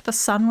don't think the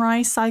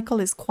sunrise cycle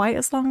is quite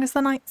as long as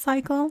the night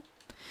cycle.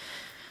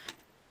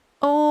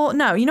 Or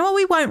no, you know what?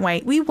 We won't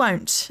wait. We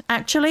won't.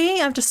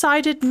 Actually, I've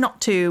decided not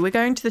to. We're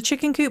going to the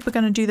chicken coop. We're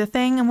going to do the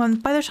thing.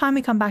 And by the time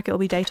we come back, it'll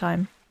be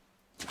daytime.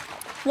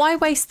 Why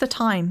waste the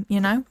time, you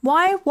know?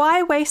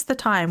 Why waste the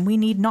time? We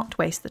need not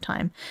waste the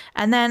time.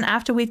 And then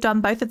after we've done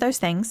both of those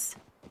things...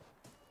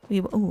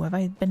 Oh, have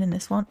I been in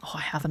this one? Oh, I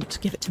haven't.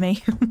 Give it to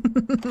me.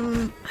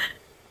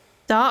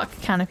 Dark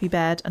canopy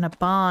bed and a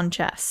barn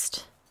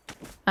chest.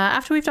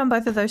 After we've done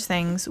both of those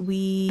things,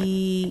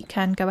 we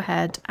can go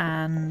ahead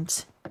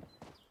and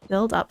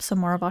build up some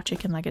more of our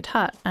chicken-legged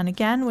hut. And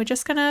again, we're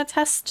just gonna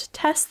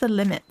test the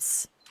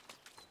limits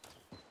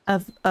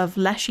of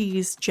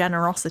Leshy's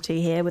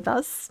generosity here with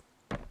us.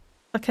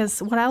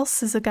 Because what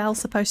else is a girl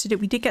supposed to do?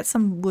 We did get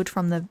some wood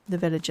from the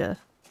villager,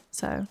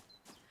 so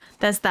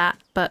there's that,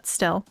 but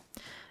still.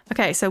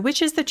 Okay, so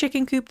which is the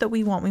chicken coop that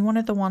we want? We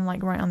wanted the one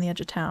like right on the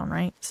edge of town,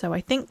 right? So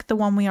I think the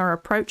one we are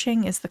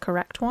approaching is the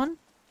correct one.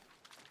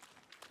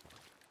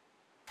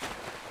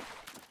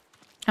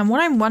 And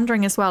what I'm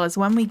wondering as well is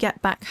when we get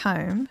back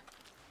home,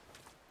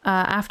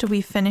 after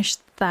we finish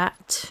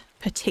that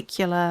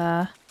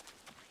particular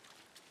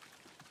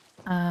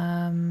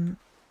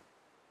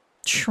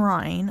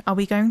shrine, are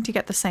we going to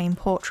get the same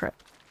portrait?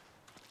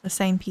 The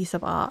same piece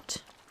of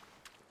art?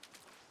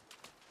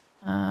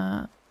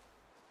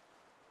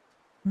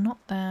 Not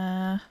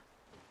there.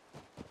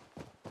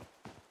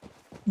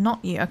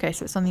 Not you. Okay,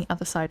 so it's on the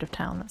other side of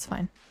town. That's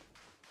fine.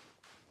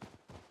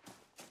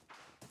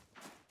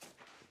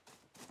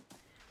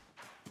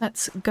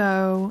 Let's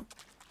go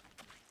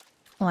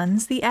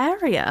cleanse the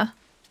area.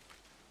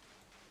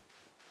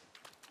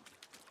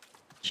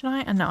 Should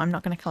I? No, I'm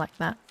not going to collect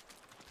that.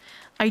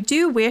 I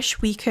do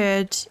wish we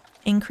could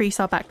increase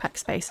our backpack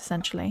space,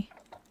 essentially.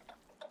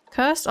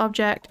 Cursed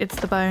object. It's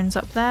the bones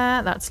up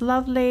there. That's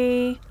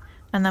lovely.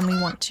 And then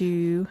we want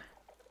to...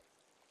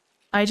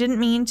 I didn't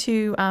mean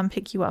to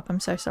pick you up. I'm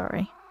so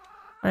sorry.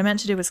 What I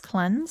meant to do was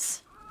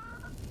cleanse.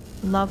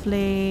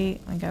 Lovely.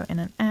 I go in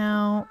and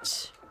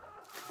out.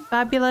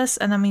 Fabulous.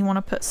 And then we want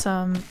to put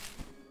some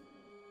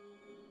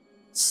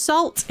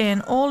salt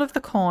in all of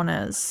the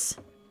corners.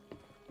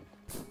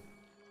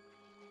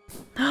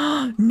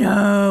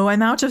 No,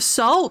 I'm out of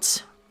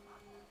salt.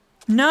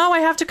 No,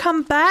 I have to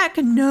come back.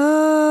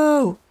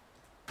 No.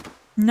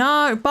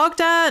 No,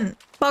 Bogdan.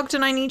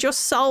 Bogdan, I need your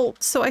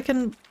salt so I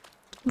can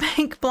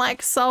make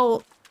black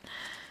salt.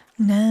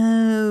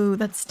 No,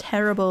 that's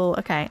terrible.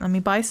 Okay, let me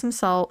buy some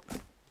salt.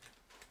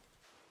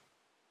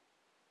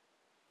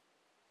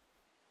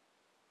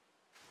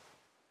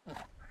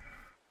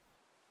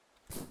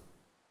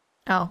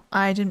 Oh,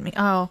 I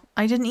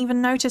didn't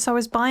even notice I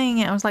was buying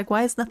it. I was like,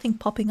 why is nothing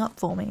popping up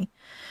for me?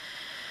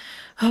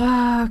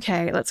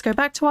 Okay, let's go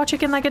back to our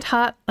chicken-legged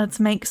hut. Let's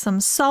make some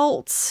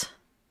salt.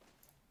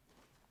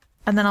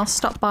 And then I'll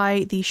stop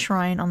by the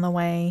shrine on the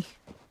way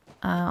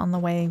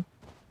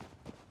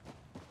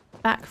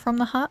back from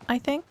the hut, I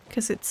think,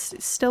 because it's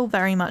still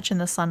very much in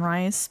the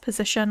sunrise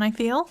position, I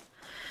feel.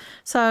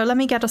 So let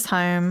me get us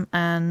home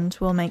and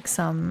we'll make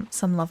some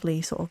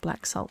lovely sort of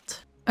black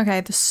salt.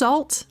 Okay, the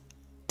salt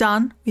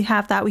done. We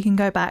have that. We can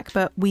go back,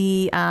 but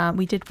we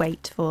did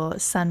wait for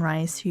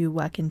sunrise to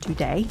work into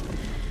day.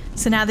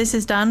 So now this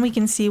is done. We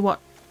can see what...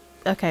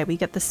 Okay, we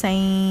get the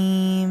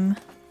same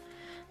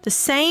The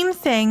same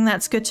thing,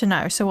 that's good to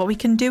know. So what we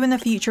can do in the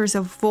future is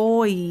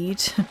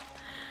avoid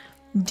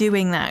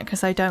doing that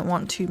because I don't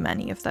want too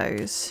many of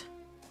those.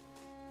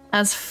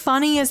 As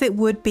funny as it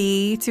would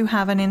be to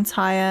have an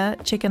entire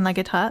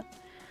chicken-legged hut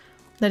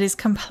that is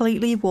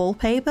completely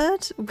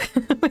wallpapered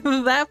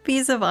with that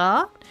piece of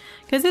art,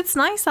 because it's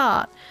nice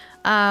art,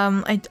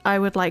 I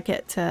would like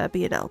it to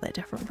be a little bit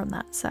different from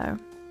that, so.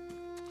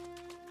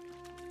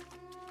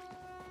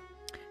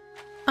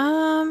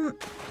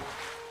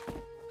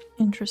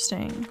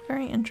 Interesting.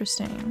 Very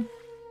interesting.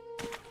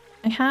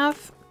 I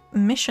have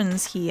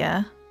missions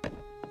here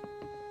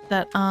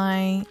that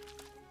I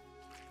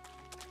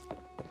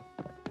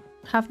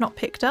have not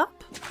picked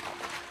up,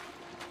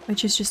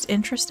 which is just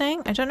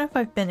interesting. I don't know if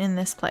I've been in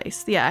this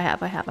place. Yeah,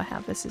 I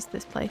have. This is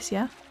this place,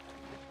 yeah?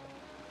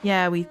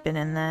 Yeah, we've been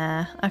in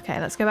there.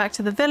 Okay, let's go back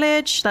to the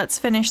village. Let's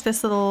finish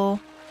this little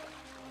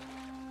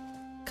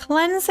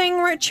cleansing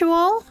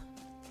ritual.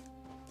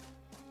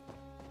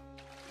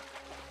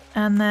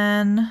 And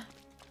then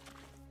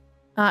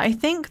I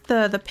think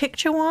the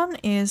picture one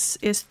is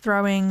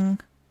throwing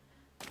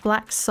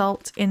black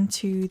salt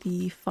into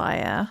the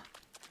fire.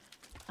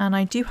 And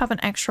I do have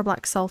an extra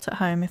black salt at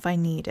home if I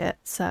need it,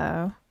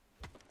 so.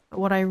 But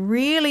what I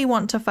really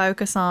want to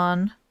focus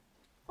on,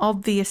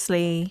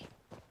 obviously,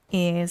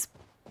 is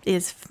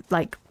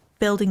like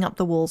building up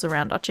the walls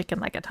around our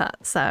chicken-legged hut.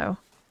 So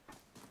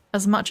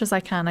as much as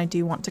I can, I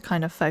do want to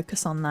kind of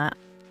focus on that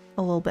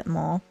a little bit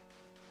more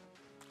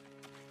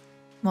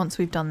once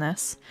we've done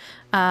this.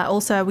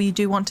 Also, we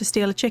do want to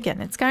steal a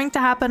chicken. It's going to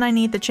happen. I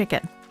need the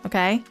chicken,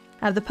 okay?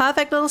 I have the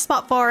perfect little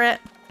spot for it.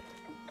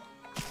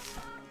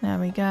 There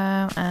we go,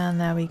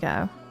 and there we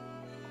go.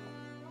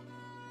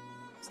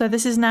 So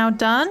this is now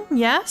done,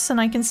 yes, and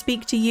I can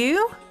speak to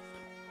you.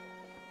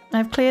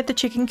 I've cleared the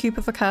chicken coop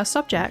of a cursed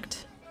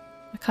object.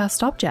 A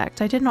cursed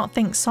object? I did not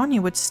think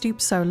Sonia would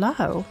stoop so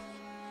low.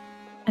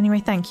 Anyway,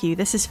 thank you.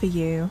 This is for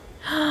you.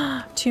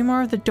 2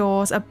 more of the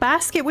doors. A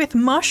basket with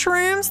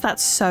mushrooms?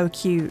 That's so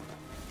cute.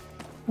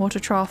 Water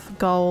trough,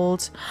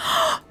 gold.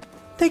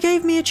 They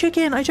gave me a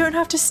chicken. I don't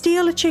have to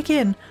steal a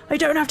chicken. I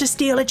don't have to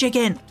steal a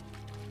chicken.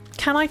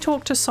 Can I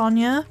talk to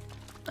Sonia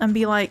and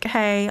be like,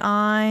 hey,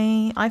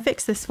 I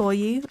fixed this for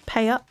you.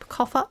 Pay up,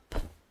 cough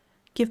up.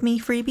 Give me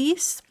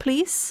freebies,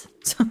 please.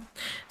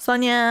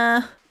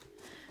 Sonia,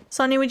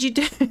 would you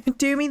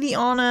do me the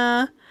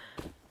honor?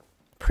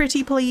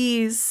 Pretty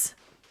please.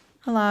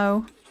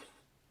 Hello.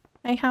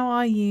 Hey, how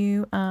are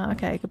you?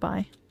 Okay,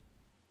 goodbye.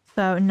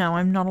 So, no,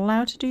 I'm not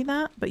allowed to do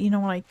that, but you know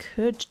what I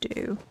could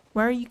do?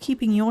 Where are you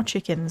keeping your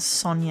chickens,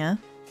 Sonia?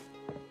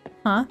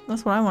 Huh?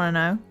 That's what I want to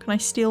know. Can I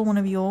steal one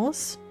of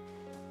yours?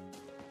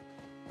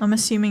 I'm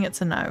assuming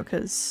it's a no,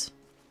 because...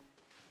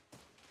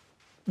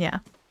 yeah,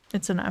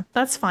 it's a no.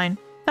 That's fine.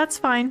 That's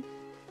fine.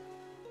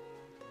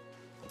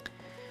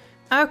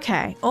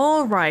 Okay,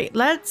 alright.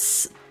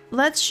 Let's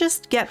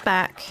just get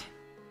back.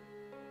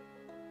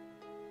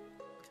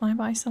 Can I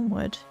buy some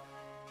wood?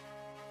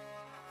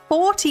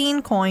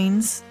 14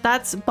 coins.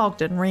 That's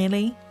Bogdan,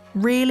 really?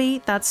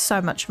 Really? That's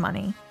so much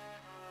money.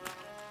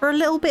 For a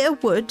little bit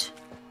of wood.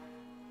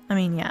 I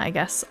mean, yeah, I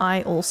guess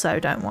I also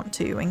don't want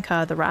to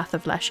incur the wrath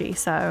of Leshy,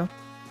 so...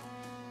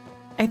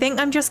 I think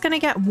I'm just gonna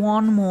get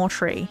one more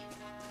tree.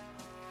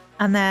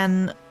 And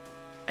then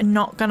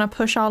not gonna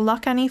push our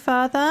luck any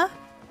further.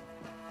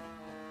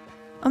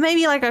 Or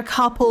maybe like a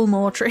couple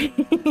more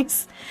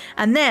trees.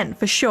 And then,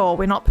 for sure,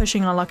 we're not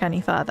pushing our luck any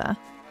further.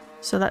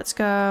 So let's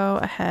go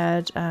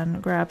ahead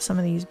and grab some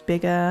of these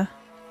bigger...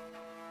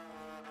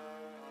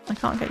 I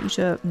can't get you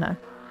to... no.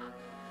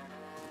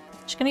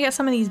 Just gonna get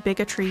some of these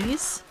bigger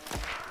trees.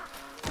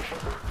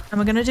 And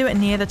we're gonna do it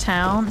near the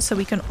town so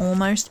we can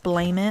almost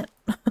blame it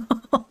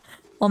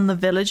on the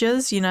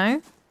villagers, you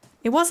know?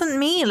 It wasn't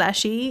me,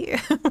 Leshy.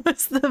 It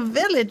was the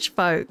village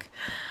folk.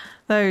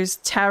 Those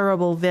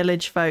terrible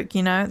village folk,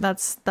 you know?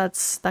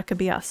 That could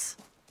be us.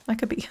 That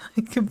could be...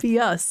 it could be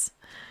us.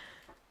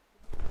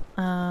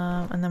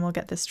 And then we'll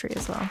get this tree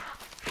as well.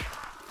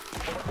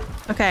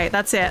 Okay,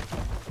 that's it.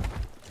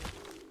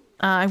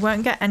 I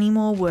won't get any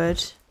more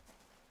wood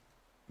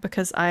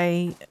because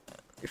I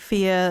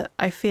fear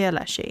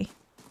Leshy.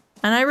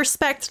 And I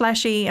respect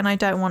Leshy and I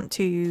don't want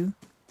to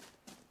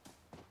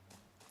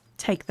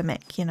take the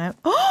mick, you know?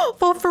 Oh,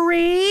 for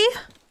free!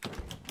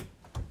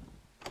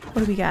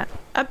 What do we get?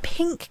 A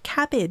pink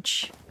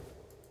cabbage.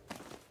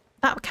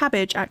 That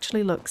cabbage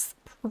actually looks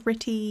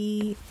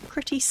pretty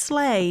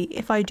slay,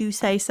 if I do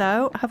say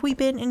so. Have we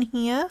been in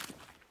here?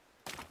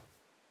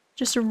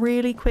 Just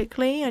really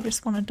quickly, I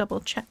just want to double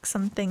check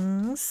some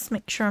things.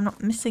 Make sure I'm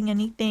not missing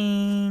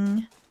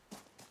anything.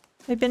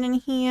 Have I been in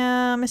here?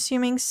 I'm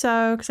assuming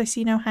so, because I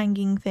see no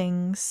hanging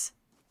things.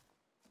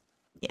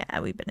 Yeah,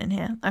 we've been in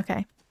here.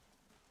 Okay.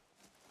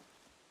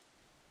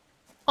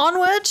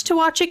 Onward to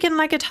our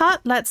chicken-legged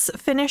hut. Let's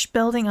finish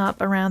building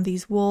up around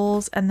these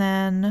walls and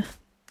then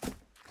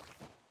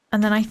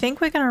I think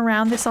we're going to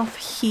round this off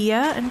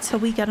here until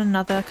we get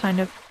another kind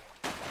of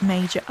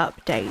major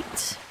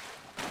update.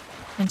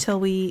 Until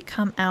we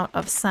come out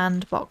of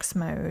sandbox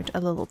mode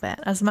a little bit.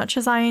 As much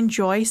as I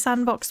enjoy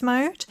sandbox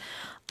mode,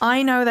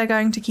 I know they're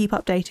going to keep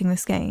updating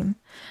this game,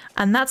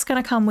 and that's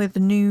going to come with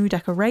new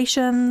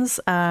decorations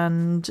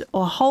and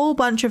a whole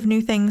bunch of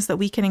new things that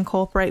we can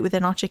incorporate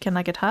within our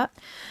chicken-legged hut.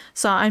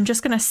 So I'm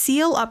just going to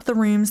seal up the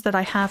rooms that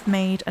I have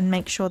made and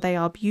make sure they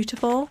are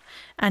beautiful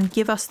and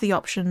give us the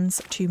options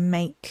to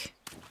make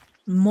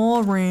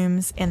more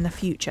rooms in the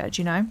future,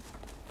 do you know?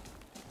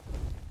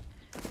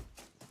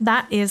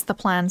 That is the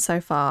plan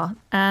so far.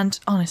 And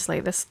honestly,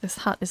 this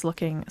hut is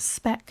looking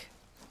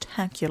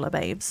spectacular,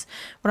 babes.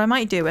 What I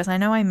might do is, I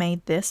know I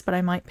made this, but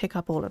I might pick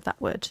up all of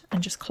that wood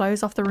and just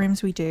close off the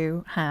rooms we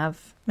do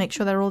have, make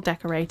sure they're all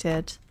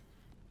decorated.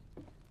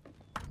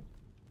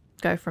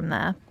 Go from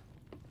there.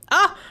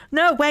 Oh,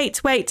 no, wait.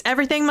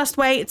 Everything must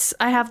wait.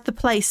 I have the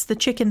place, the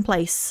chicken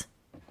place.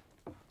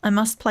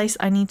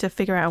 I need to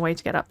figure out a way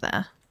to get up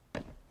there.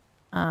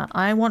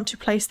 I want to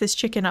place this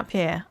chicken up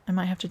here. I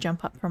might have to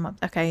jump up from up.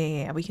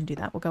 Okay, yeah, we can do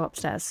that. We'll go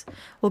upstairs.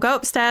 We'll go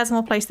upstairs and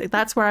we'll place it.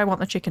 That's where I want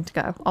the chicken to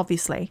go,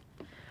 obviously.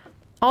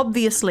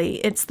 Obviously,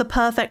 it's the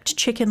perfect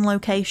chicken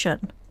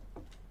location.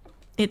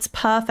 It's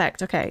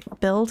perfect. Okay,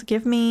 build.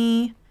 Give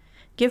me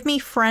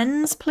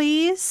friends,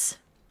 please.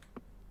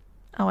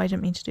 Oh, I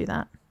didn't mean to do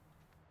that.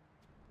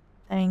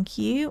 Thank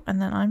you.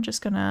 And then I'm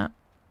just gonna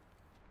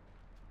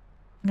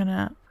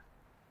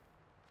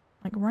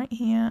like right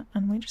here,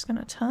 and we're just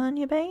gonna turn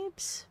you,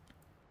 babes.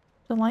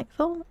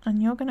 Delightful.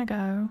 And you're gonna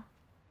go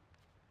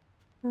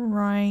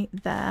right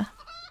there.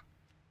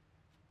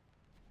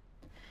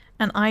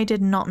 And I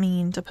did not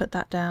mean to put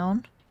that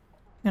down.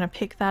 I'm gonna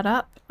pick that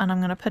up and I'm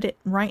gonna put it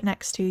right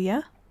next to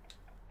you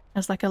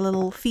as like a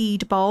little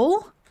feed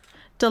bowl.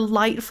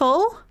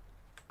 Delightful.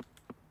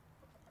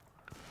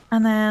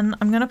 And then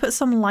I'm gonna put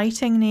some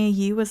lighting near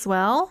you as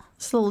well.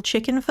 This little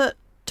chicken foot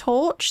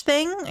torch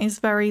thing is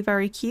very,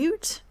 very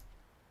cute.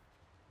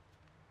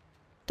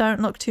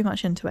 Don't look too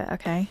much into it,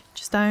 okay?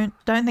 Just don't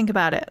think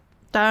about it.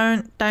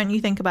 Don't you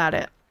think about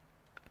it.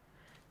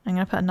 I'm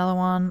gonna put another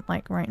one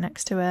like right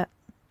next to it,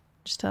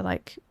 just to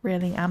like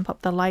really amp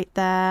up the light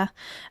there.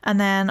 And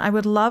then I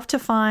would love to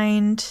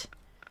find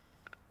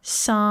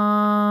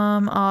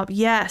some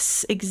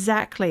yes,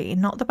 exactly.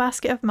 Not the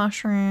basket of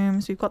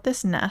mushrooms. We've got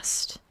this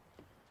nest,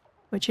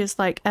 which is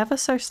like ever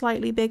so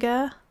slightly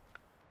bigger,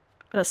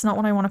 but that's not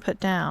what I want to put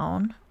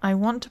down. I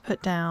want to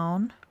put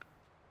down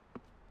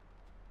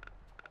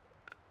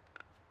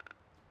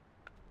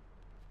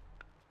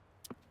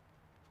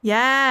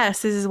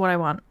yes, this is what I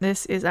want.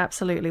 This is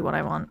absolutely what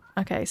I want.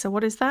 Okay, so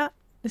what is that?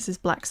 This is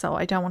black salt.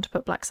 I don't want to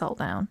put black salt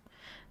down.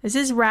 This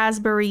is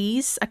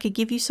raspberries. I could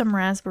give you some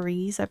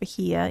raspberries over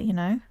here, you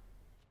know.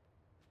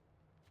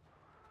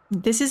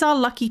 This is our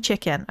lucky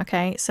chicken,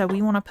 okay? So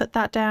we want to put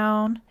that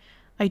down.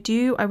 I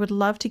would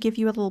love to give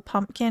you a little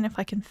pumpkin if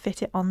I can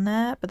fit it on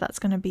there, but that's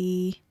going to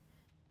be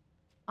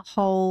a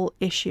whole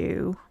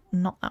issue.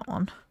 Not that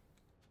one.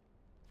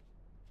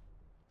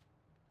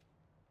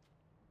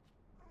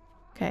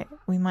 Okay,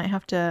 we might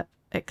have to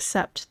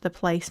accept the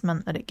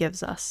placement that it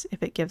gives us,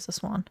 if it gives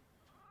us one.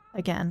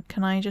 Again,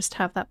 can I just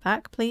have that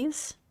back,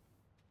 please?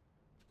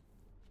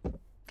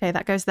 Okay,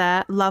 that goes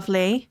there.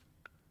 Lovely.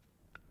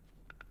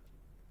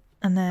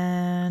 And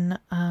then,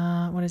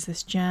 what is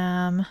this?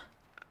 Jam.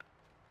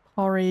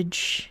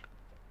 Porridge.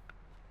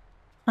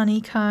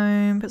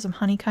 Honeycomb. Put some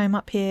honeycomb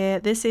up here.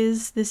 This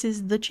is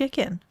the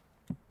chicken.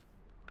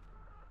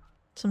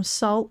 Some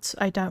salt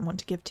I don't want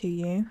to give to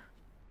you.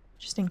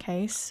 Just in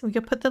case. We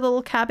could put the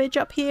little cabbage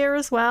up here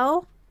as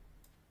well.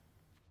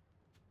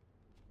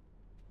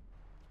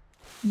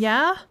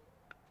 Yeah?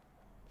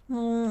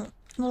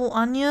 Little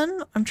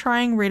onion. I'm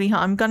trying really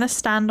hard. I'm gonna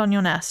stand on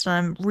your nest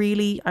and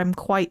I'm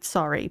quite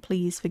sorry.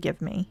 Please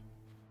forgive me.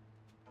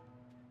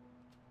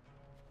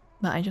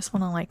 But I just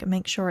want to like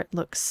make sure it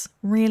looks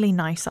really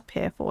nice up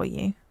here for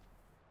you.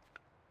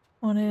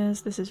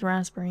 This is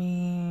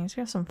raspberries.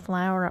 We have some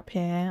flour up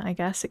here, I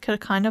guess. It could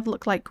kind of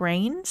look like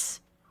grains.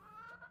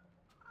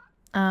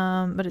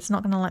 But it's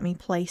not going to let me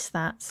place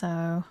that,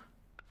 so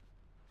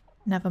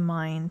never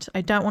mind.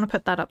 I don't want to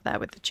put that up there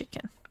with the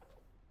chicken.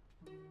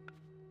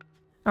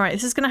 Alright,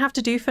 this is going to have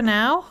to do for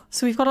now.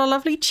 So we've got our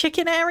lovely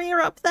chicken area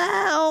up there.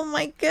 Oh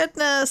my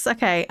goodness.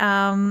 Okay,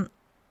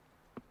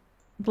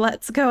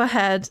 let's go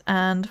ahead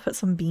and put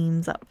some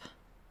beams up.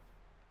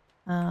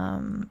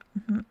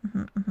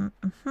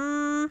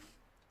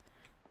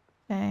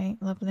 Okay,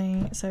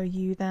 lovely. So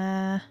you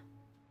there,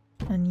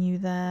 and you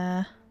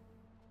there.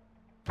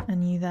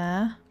 And you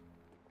there.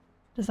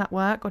 Does that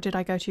work, or did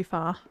I go too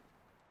far?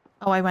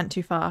 Oh, I went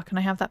too far. Can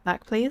I have that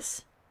back,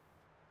 please?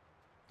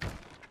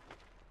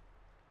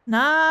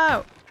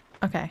 No!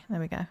 Okay, there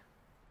we go.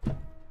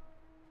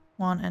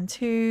 1 and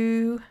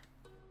 2.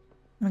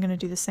 I'm going to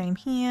do the same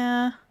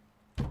here.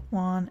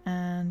 1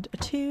 and a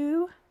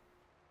 2.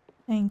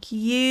 Thank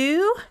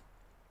you.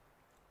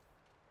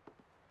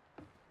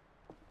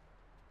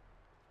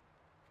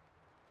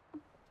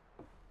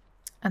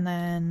 And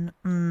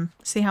then,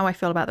 see how I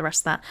feel about the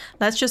rest of that.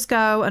 Let's just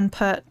go and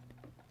put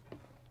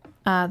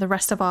the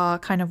rest of our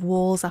kind of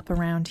walls up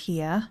around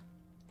here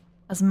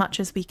as much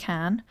as we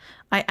can.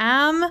 I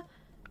am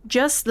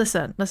just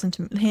listen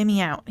to me. Hear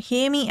me out.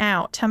 Hear me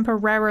out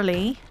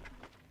temporarily.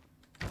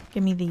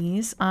 Give me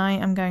these. I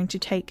am going to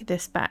take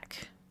this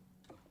back.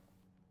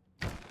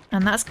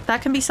 And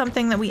that can be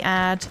something that we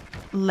add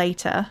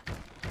later.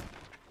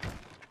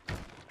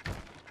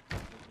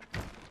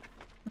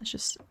 Let's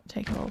just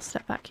take a little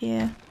step back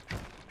here.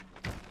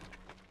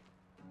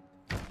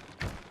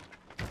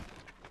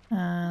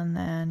 And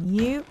then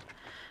you.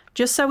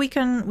 Just so we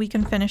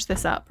can finish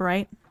this up,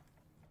 right?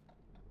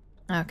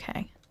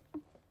 Okay.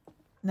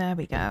 There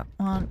we go.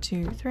 1,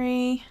 2,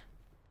 3.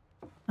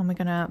 And we're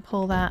gonna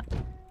pull that.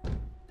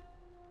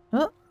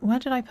 Oh, where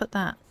did I put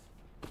that?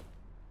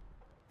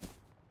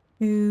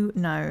 Who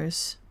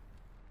knows?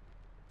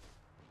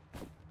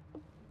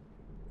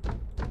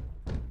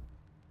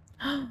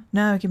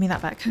 No, give me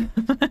that back.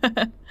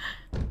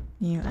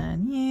 You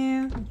and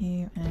you,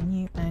 you and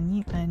you and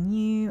you and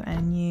you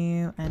and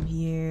you and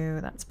you.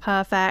 That's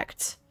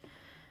perfect.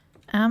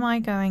 Am I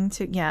going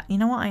to... Yeah, you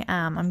know what I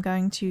am? I'm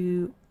going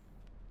to...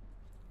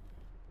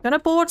 gonna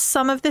board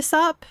some of this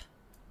up.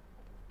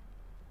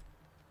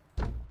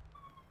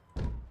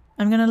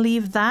 I'm gonna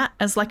leave that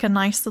as like a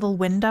nice little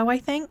window, I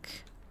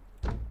think.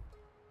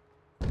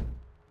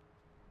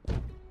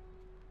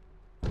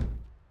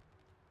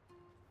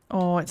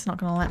 Oh, it's not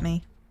gonna let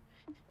me.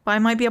 But I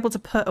might be able to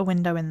put a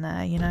window in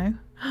there, you know?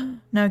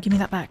 No, give me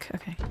that back.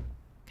 Okay.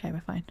 Okay,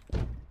 we're fine.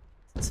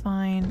 It's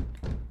fine.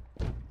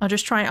 I'll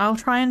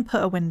try and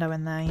put a window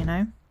in there, you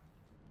know?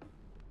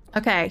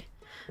 Okay.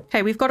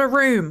 Okay, we've got a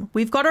room.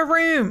 We've got a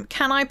room.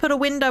 Can I put a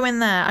window in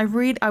there?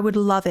 I would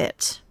love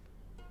it.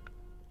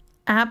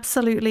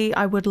 Absolutely,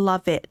 I would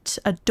love it.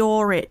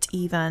 Adore it,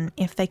 even,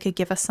 if they could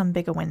give us some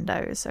bigger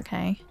windows,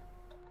 okay?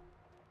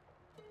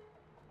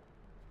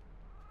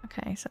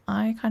 Okay, so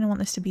I kind of want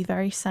this to be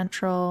very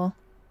central.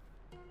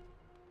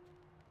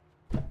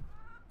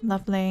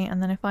 Lovely.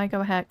 And then if I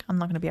go ahead, I'm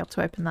not going to be able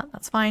to open that.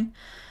 That's fine.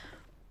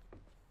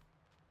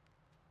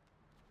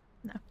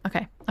 No.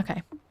 Okay.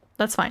 Okay.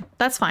 That's fine.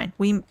 That's fine.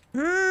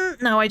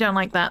 No, I don't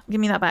like that. Give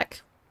me that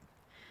back.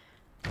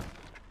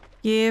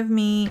 Give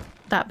me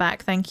that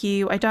back. Thank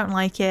you. I don't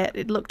like it.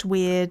 It looked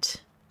weird.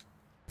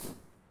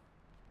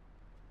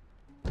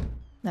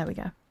 There we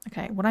go.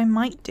 Okay. What I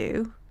might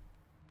do...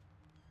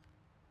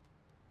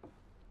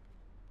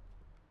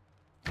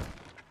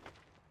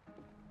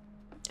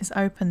 is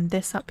open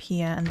this up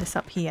here and this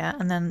up here,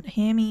 and then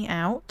hear me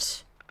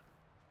out.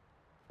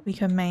 We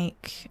can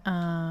make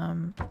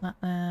that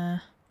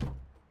there.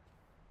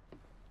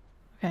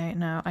 Okay,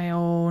 no,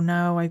 oh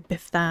no, I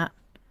biffed that.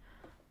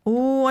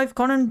 Oh, I've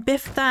gone and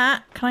biffed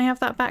that. Can I have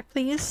that back,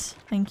 please?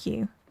 Thank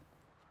you.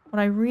 What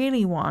I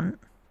really want...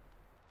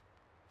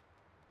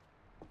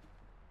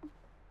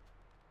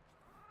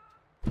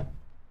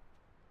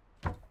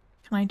 Can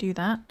I do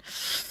that?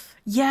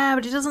 Yeah,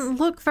 but it doesn't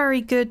look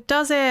very good,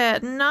 does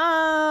it?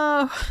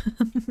 No!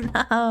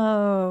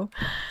 No!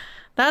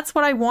 That's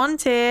what I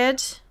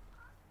wanted!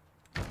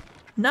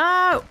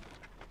 No!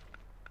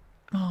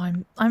 Oh,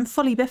 I'm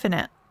fully biffing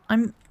it.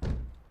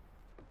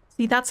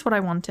 See, that's what I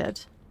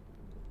wanted.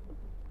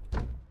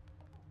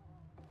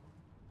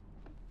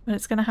 But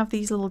it's gonna have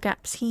these little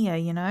gaps here,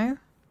 you know?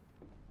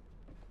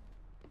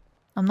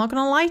 I'm not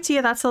gonna lie to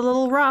you, that's a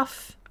little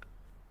rough.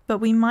 But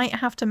we might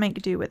have to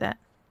make do with it.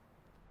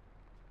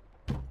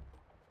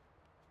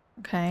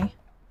 Okay,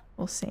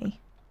 we'll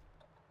see.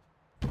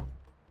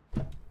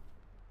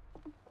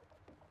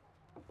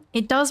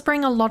 It does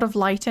bring a lot of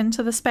light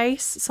into the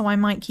space, so I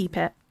might keep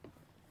it.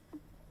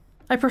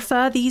 I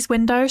prefer these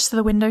windows to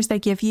the windows they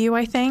give you,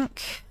 I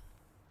think.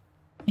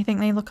 I think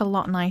they look a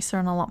lot nicer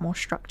and a lot more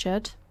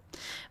structured.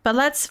 But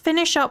let's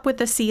finish up with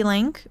the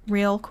ceiling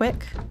real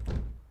quick.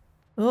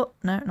 Oh,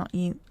 no, not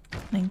you.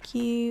 Thank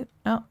you.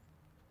 Oh.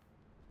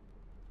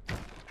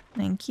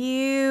 Thank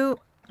you.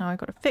 Now I've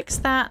got to fix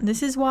that.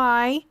 This is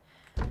why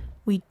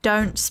we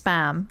don't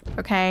spam,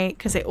 okay?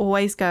 Because it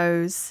always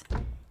goes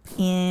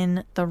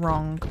in the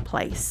wrong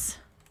place.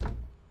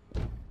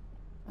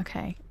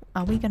 Okay,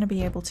 are we going to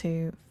be able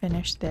to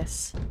finish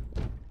this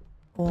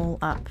all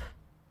up?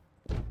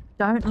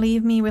 Don't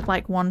leave me with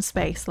like one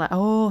space. Like,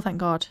 oh, thank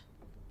God.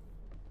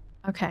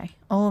 Okay,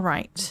 all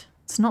right.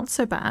 It's not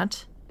so bad.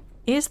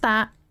 Is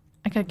that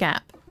like a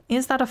gap?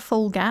 Is that a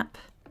full gap?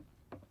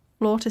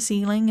 Floor to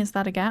ceiling, is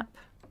that a gap?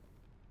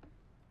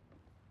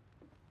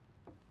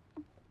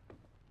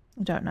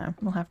 I don't know.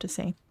 We'll have to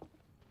see.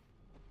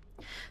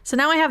 So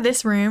now I have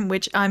this room,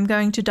 which I'm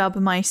going to dub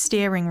my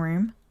steering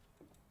room.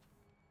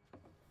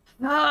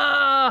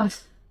 Ah!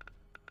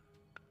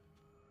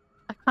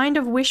 I kind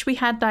of wish we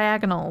had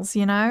diagonals,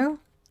 you know?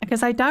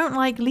 Because I don't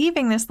like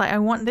leaving this, like I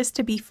want this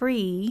to be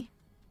free.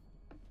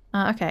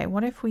 Okay,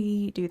 what if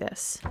we do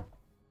this?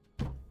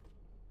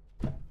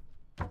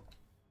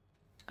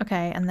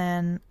 Okay, and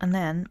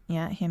then,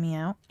 yeah, hear me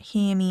out.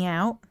 Hear me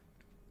out.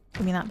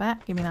 Give me that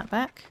back, give me that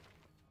back.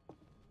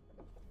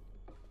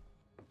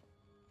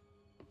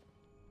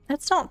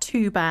 That's not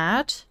too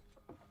bad.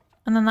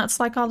 And then that's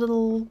like our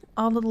little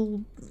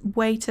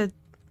way to...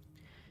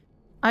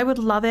 I would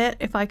love it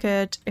if I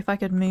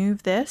could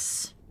move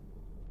this.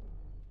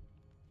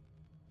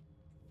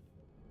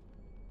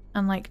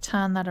 and like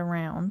turn that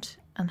around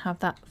and have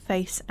that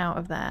face out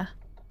of there.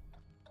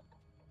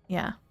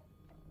 Yeah.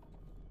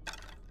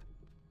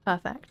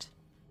 Perfect.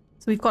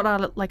 So we've got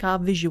our, like, our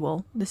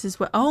visual. This is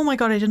where— oh my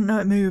god, I didn't know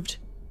it moved.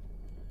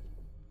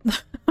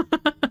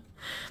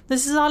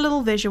 This is our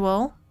little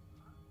visual.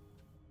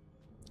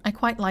 I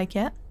quite like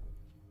it.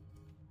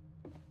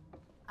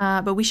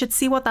 But we should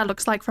see what that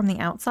looks like from the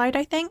outside,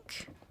 I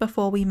think,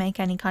 before we make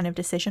any kind of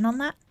decision on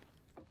that.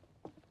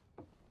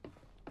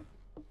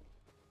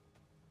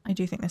 I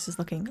do think this is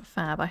looking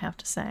fab, I have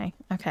to say.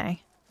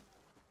 Okay.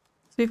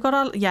 So we've got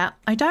our— yeah,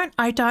 I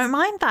don't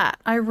mind that.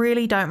 I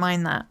really don't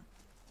mind that.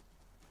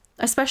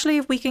 Especially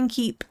if we can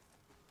keep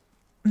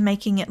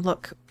making it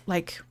look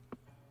like,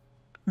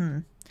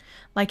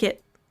 like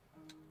it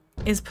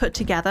is put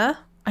together.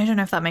 I don't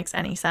know if that makes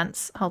any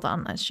sense. Hold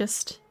on, let's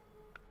just—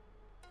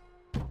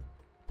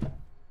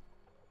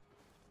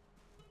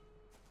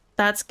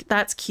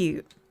 that's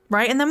cute,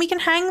 right? And then we can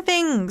hang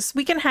things.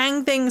 We can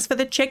hang things for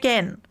the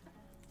chicken.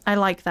 I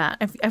like that.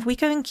 If we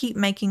can keep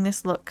making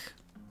this look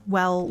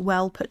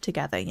well put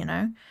together, you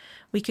know?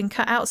 We can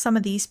cut out some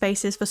of these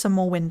spaces for some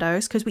more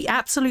windows, because we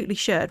absolutely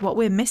should. What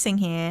we're missing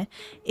here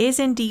is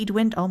indeed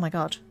oh my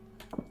god.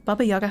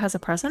 Baba Jaga has a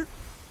present?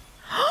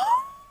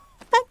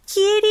 A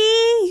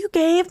kitty! You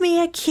gave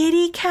me a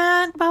kitty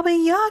cat, Baba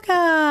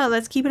Jaga!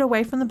 Let's keep it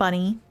away from the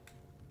bunny.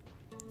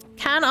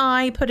 Can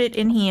I put it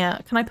in here?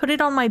 Can I put it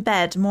on my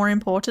bed, more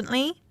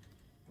importantly?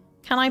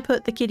 Can I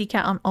put the kitty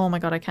cat on— oh my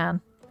god, I can.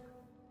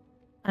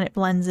 And it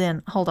blends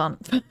in. Hold on.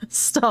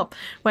 Stop.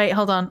 Wait,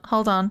 hold on.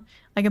 Hold on.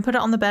 I can put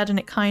it on the bed and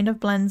it kind of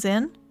blends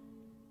in.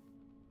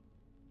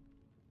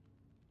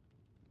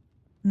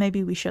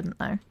 Maybe we shouldn't,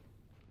 though.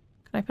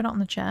 Could I put it on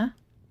the chair?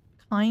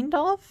 Kind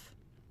of.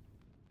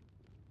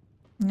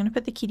 I'm going to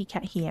put the kitty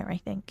cat here, I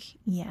think.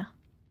 Yeah.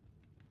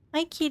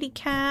 Hi, kitty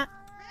cat.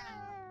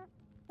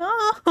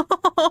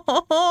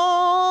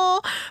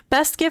 Oh,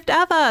 best gift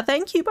ever.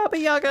 Thank you, Baba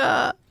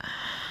Jaga.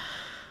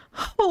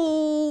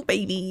 Oh,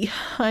 baby.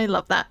 I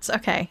love that.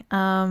 Okay.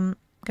 Going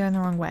the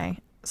wrong way.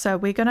 So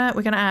we're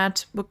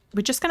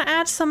just gonna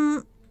add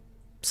some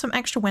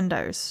extra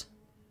windows.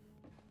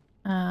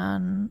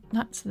 And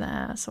that's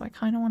there. So I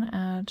kind of want to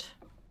add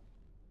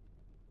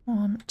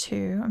 1,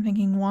 2. I'm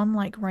thinking 1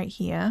 like right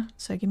here.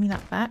 So give me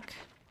that back.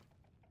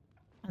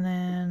 And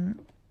then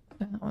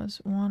that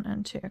was 1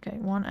 and 2. Okay,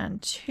 1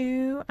 and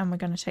 2. And we're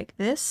gonna take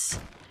this.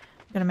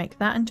 We're gonna make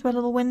that into a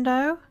little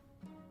window.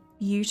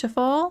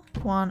 Beautiful.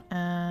 1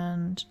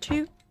 and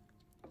 2.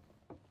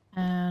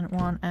 And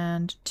 1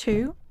 and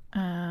 2.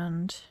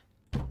 And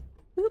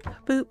boop,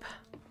 boop.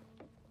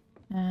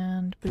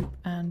 And boop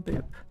and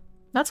boop.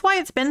 That's why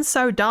it's been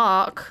so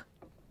dark.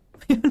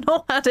 We've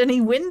not had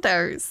any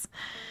windows.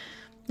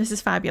 This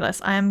is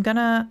fabulous. I am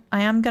gonna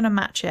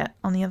match it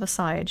on the other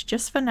side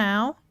just for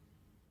now.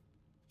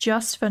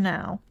 Just for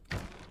now.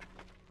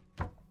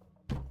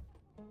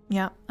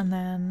 Yep, and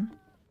then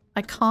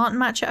I can't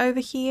match it over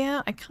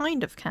here. I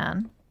kind of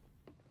can.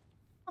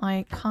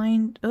 Give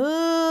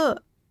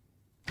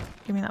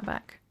me that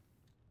back.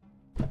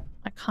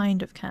 I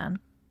kind of can.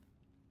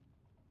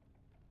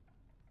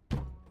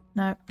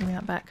 No, give me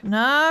that back.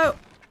 No!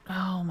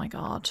 Oh my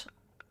god.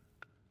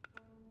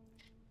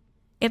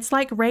 It's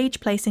like rage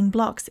placing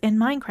blocks in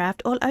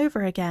Minecraft all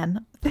over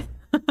again.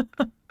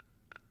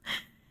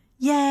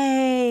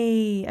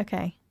 Yay!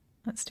 Okay,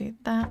 let's do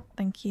that.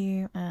 Thank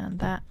you. And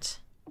that.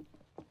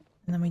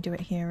 And then we do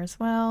it here as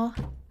well.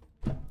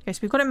 Okay, so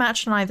we've got it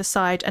matched on either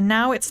side. And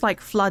now it's like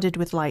flooded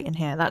with light in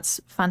here. That's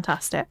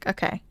fantastic.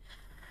 Okay.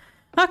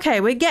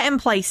 Okay, we're getting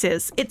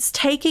places. It's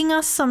taking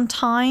us some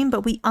time,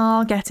 but we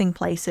are getting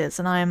places,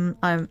 and I'm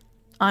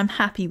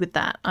happy with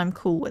that. I'm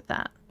cool with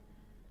that.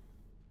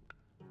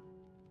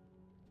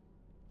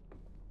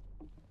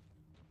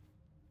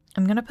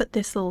 I'm gonna put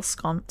this little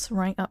sconce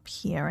right up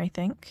here, I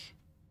think.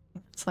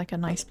 It's like a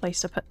nice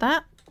place to put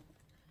that.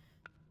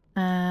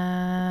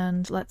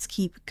 And let's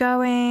keep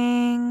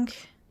going.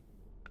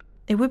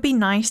 It would be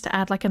nice to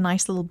add like a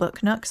nice little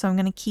book nook, so I'm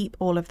gonna keep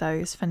all of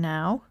those for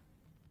now.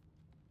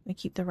 We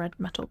keep the red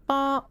metal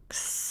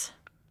box.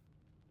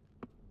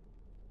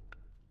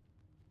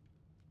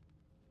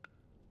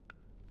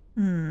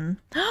 The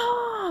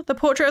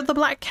portrait of the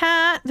black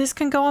cat. This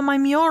can go on my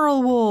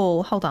mural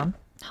wall. Hold on.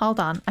 Hold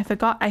on. I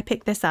forgot I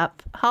picked this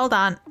up. Hold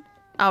on.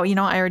 Oh, you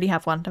know what? I already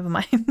have one. Never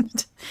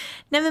mind.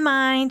 Never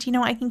mind. You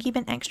know what? I can keep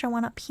an extra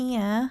one up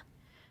here.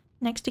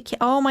 Next to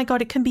oh my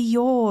god, it can be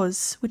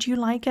yours. Would you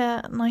like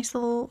a nice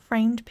little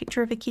framed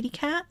picture of a kitty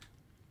cat?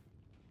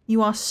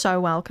 You are so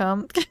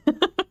welcome.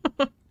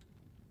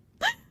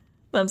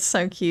 That's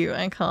so cute.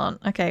 I can't.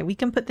 Okay, we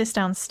can put this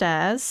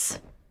downstairs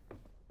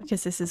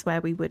because this is where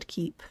we would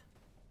keep.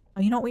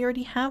 Oh, you know what? We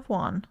already have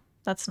one.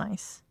 That's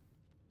nice.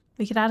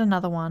 We could add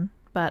another one,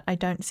 but I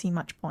don't see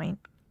much point.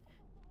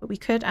 But we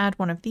could add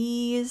one of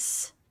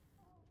these.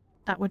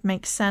 That would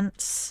make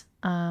sense.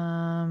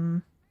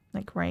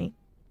 Like right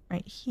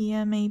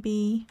here,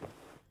 maybe.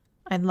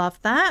 I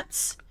love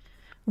that.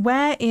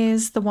 Where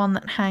is the one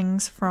that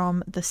hangs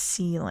from the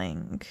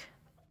ceiling?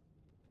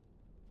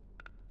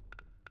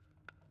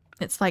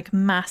 It's like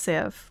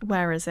massive.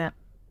 Where is it?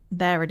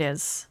 There it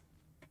is.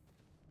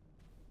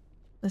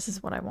 This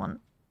is what I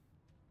want.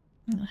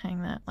 I'm gonna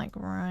hang that like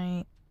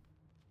right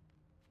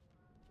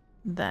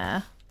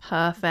there.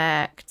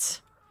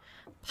 Perfect.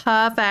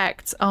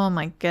 Perfect. Oh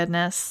my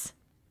goodness.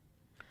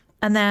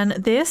 And then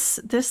this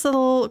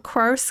little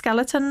crow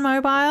skeleton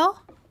mobile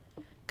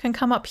can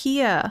come up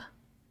here.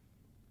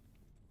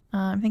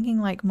 I'm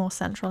thinking like more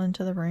central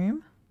into the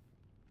room.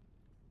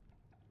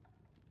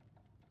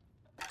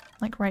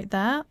 Like right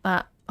there.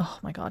 That. Oh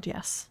my god,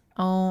 yes.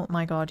 Oh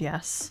my god,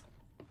 yes.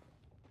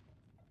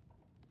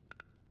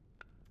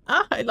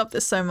 Ah, I love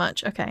this so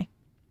much. Okay.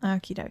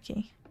 Okie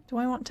dokie. Do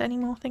I want any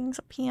more things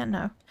up here?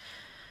 No.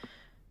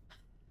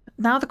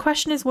 Now the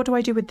question is, what do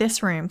I do with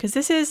this room? Because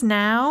this is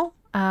now...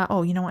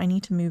 oh, you know what? I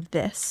need to move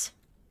this.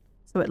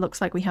 So it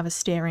looks like we have a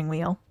steering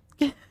wheel.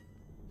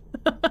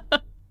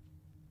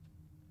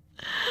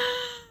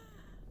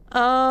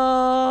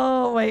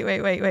 Oh,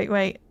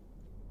 wait.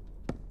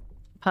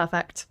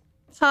 Perfect.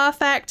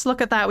 Perfect.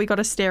 Look at that. We got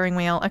a steering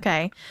wheel.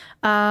 Okay.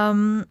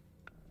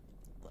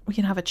 We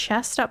can have a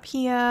chest up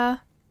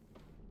here.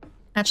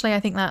 Actually, I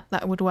think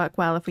that would work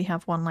well if we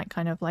have one like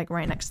kind of like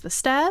right next to the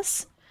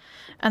stairs.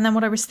 And then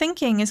what I was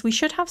thinking is we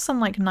should have some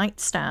like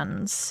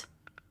nightstands.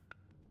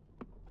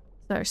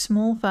 So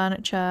small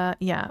furniture.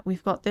 Yeah,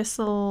 we've got this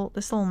little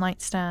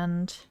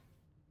nightstand.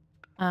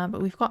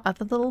 But we've got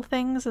other little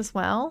things as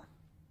well.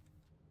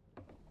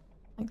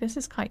 Like this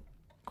is quite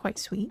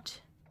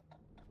sweet.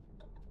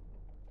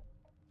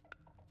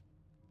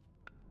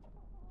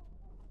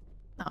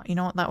 Oh, you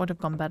know what? That would have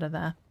gone better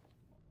there.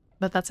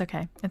 But that's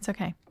okay. It's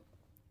okay.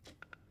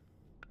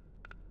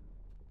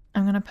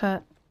 I'm gonna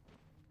put...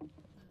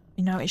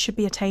 You know, it should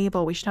be a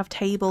table. We should have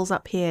tables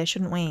up here,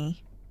 shouldn't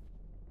we?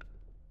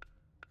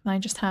 Can I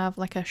just have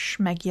like a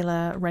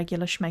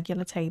regular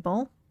schmegular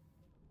table?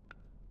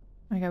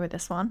 I go with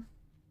this one,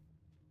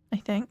 I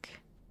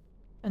think.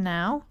 For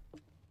now.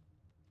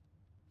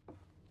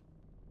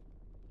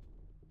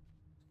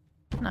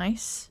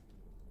 Nice.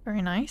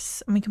 Very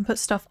nice. And we can put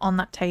stuff on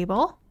that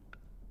table.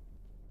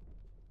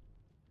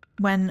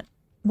 When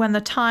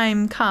the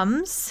time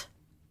comes.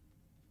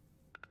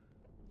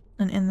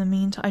 And in the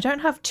meantime, I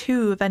don't have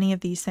two of any of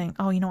these things.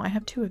 Oh, you know what? I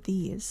have two of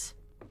these.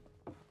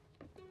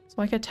 So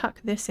I could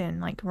tuck this in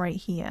like right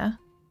here.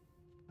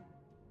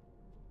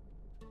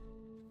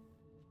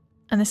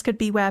 And this could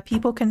be where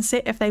people can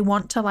sit if they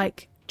want to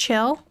like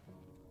chill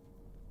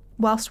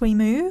whilst we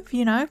move,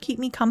 you know, keep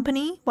me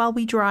company while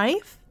we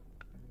drive.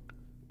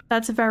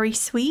 That's very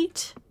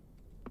sweet.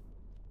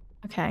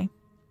 Okay.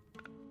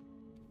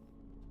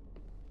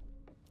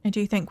 I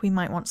do think we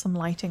might want some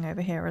lighting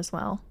over here as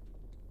well.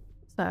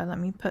 So let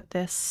me put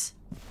this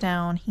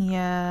down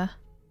here.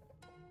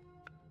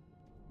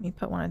 Let me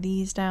put one of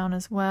these down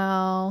as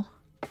well.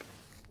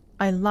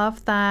 I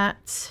love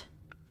that.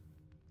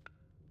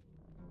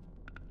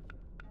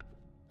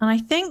 And I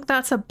think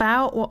that's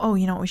about what... Oh,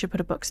 you know what? We should put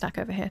a book stack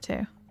over here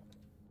too.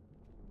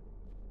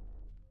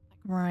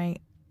 Right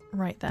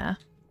there.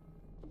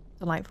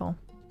 Delightful.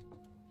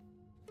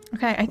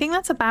 Okay, I think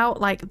that's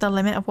about like the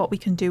limit of what we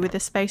can do with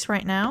this space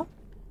right now.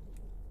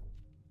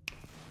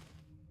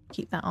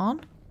 Keep that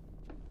on.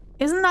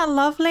 Isn't that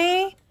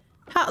lovely?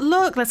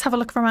 Look, let's have a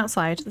look from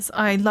outside.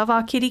 I love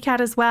our kitty cat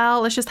as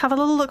well. Let's just have a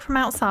little look from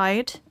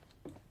outside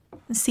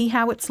and see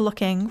how it's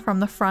looking from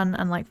the front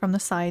and like from the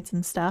sides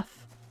and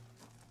stuff.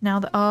 Now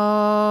that...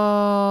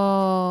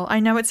 Oh, I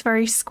know it's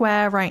very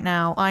square right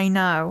now. I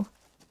know.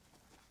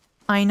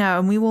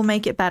 And we will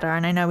make it better.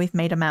 And I know we've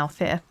made a mouth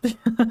here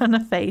and a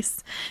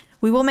face.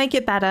 We will make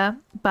it better.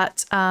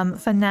 But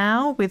for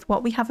now, with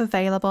what we have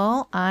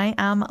available, I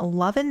am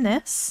loving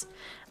this.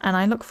 And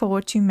I look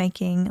forward to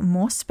making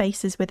more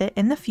spaces with it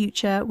in the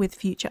future with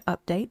future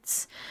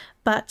updates.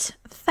 But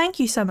thank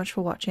you so much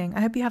for watching.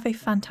 I hope you have a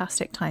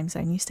fantastic time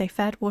zone. You stay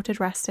fed, watered,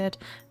 rested.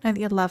 Know that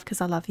you're loved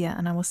because I love you.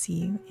 And I will see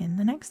you in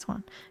the next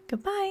one.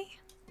 Goodbye.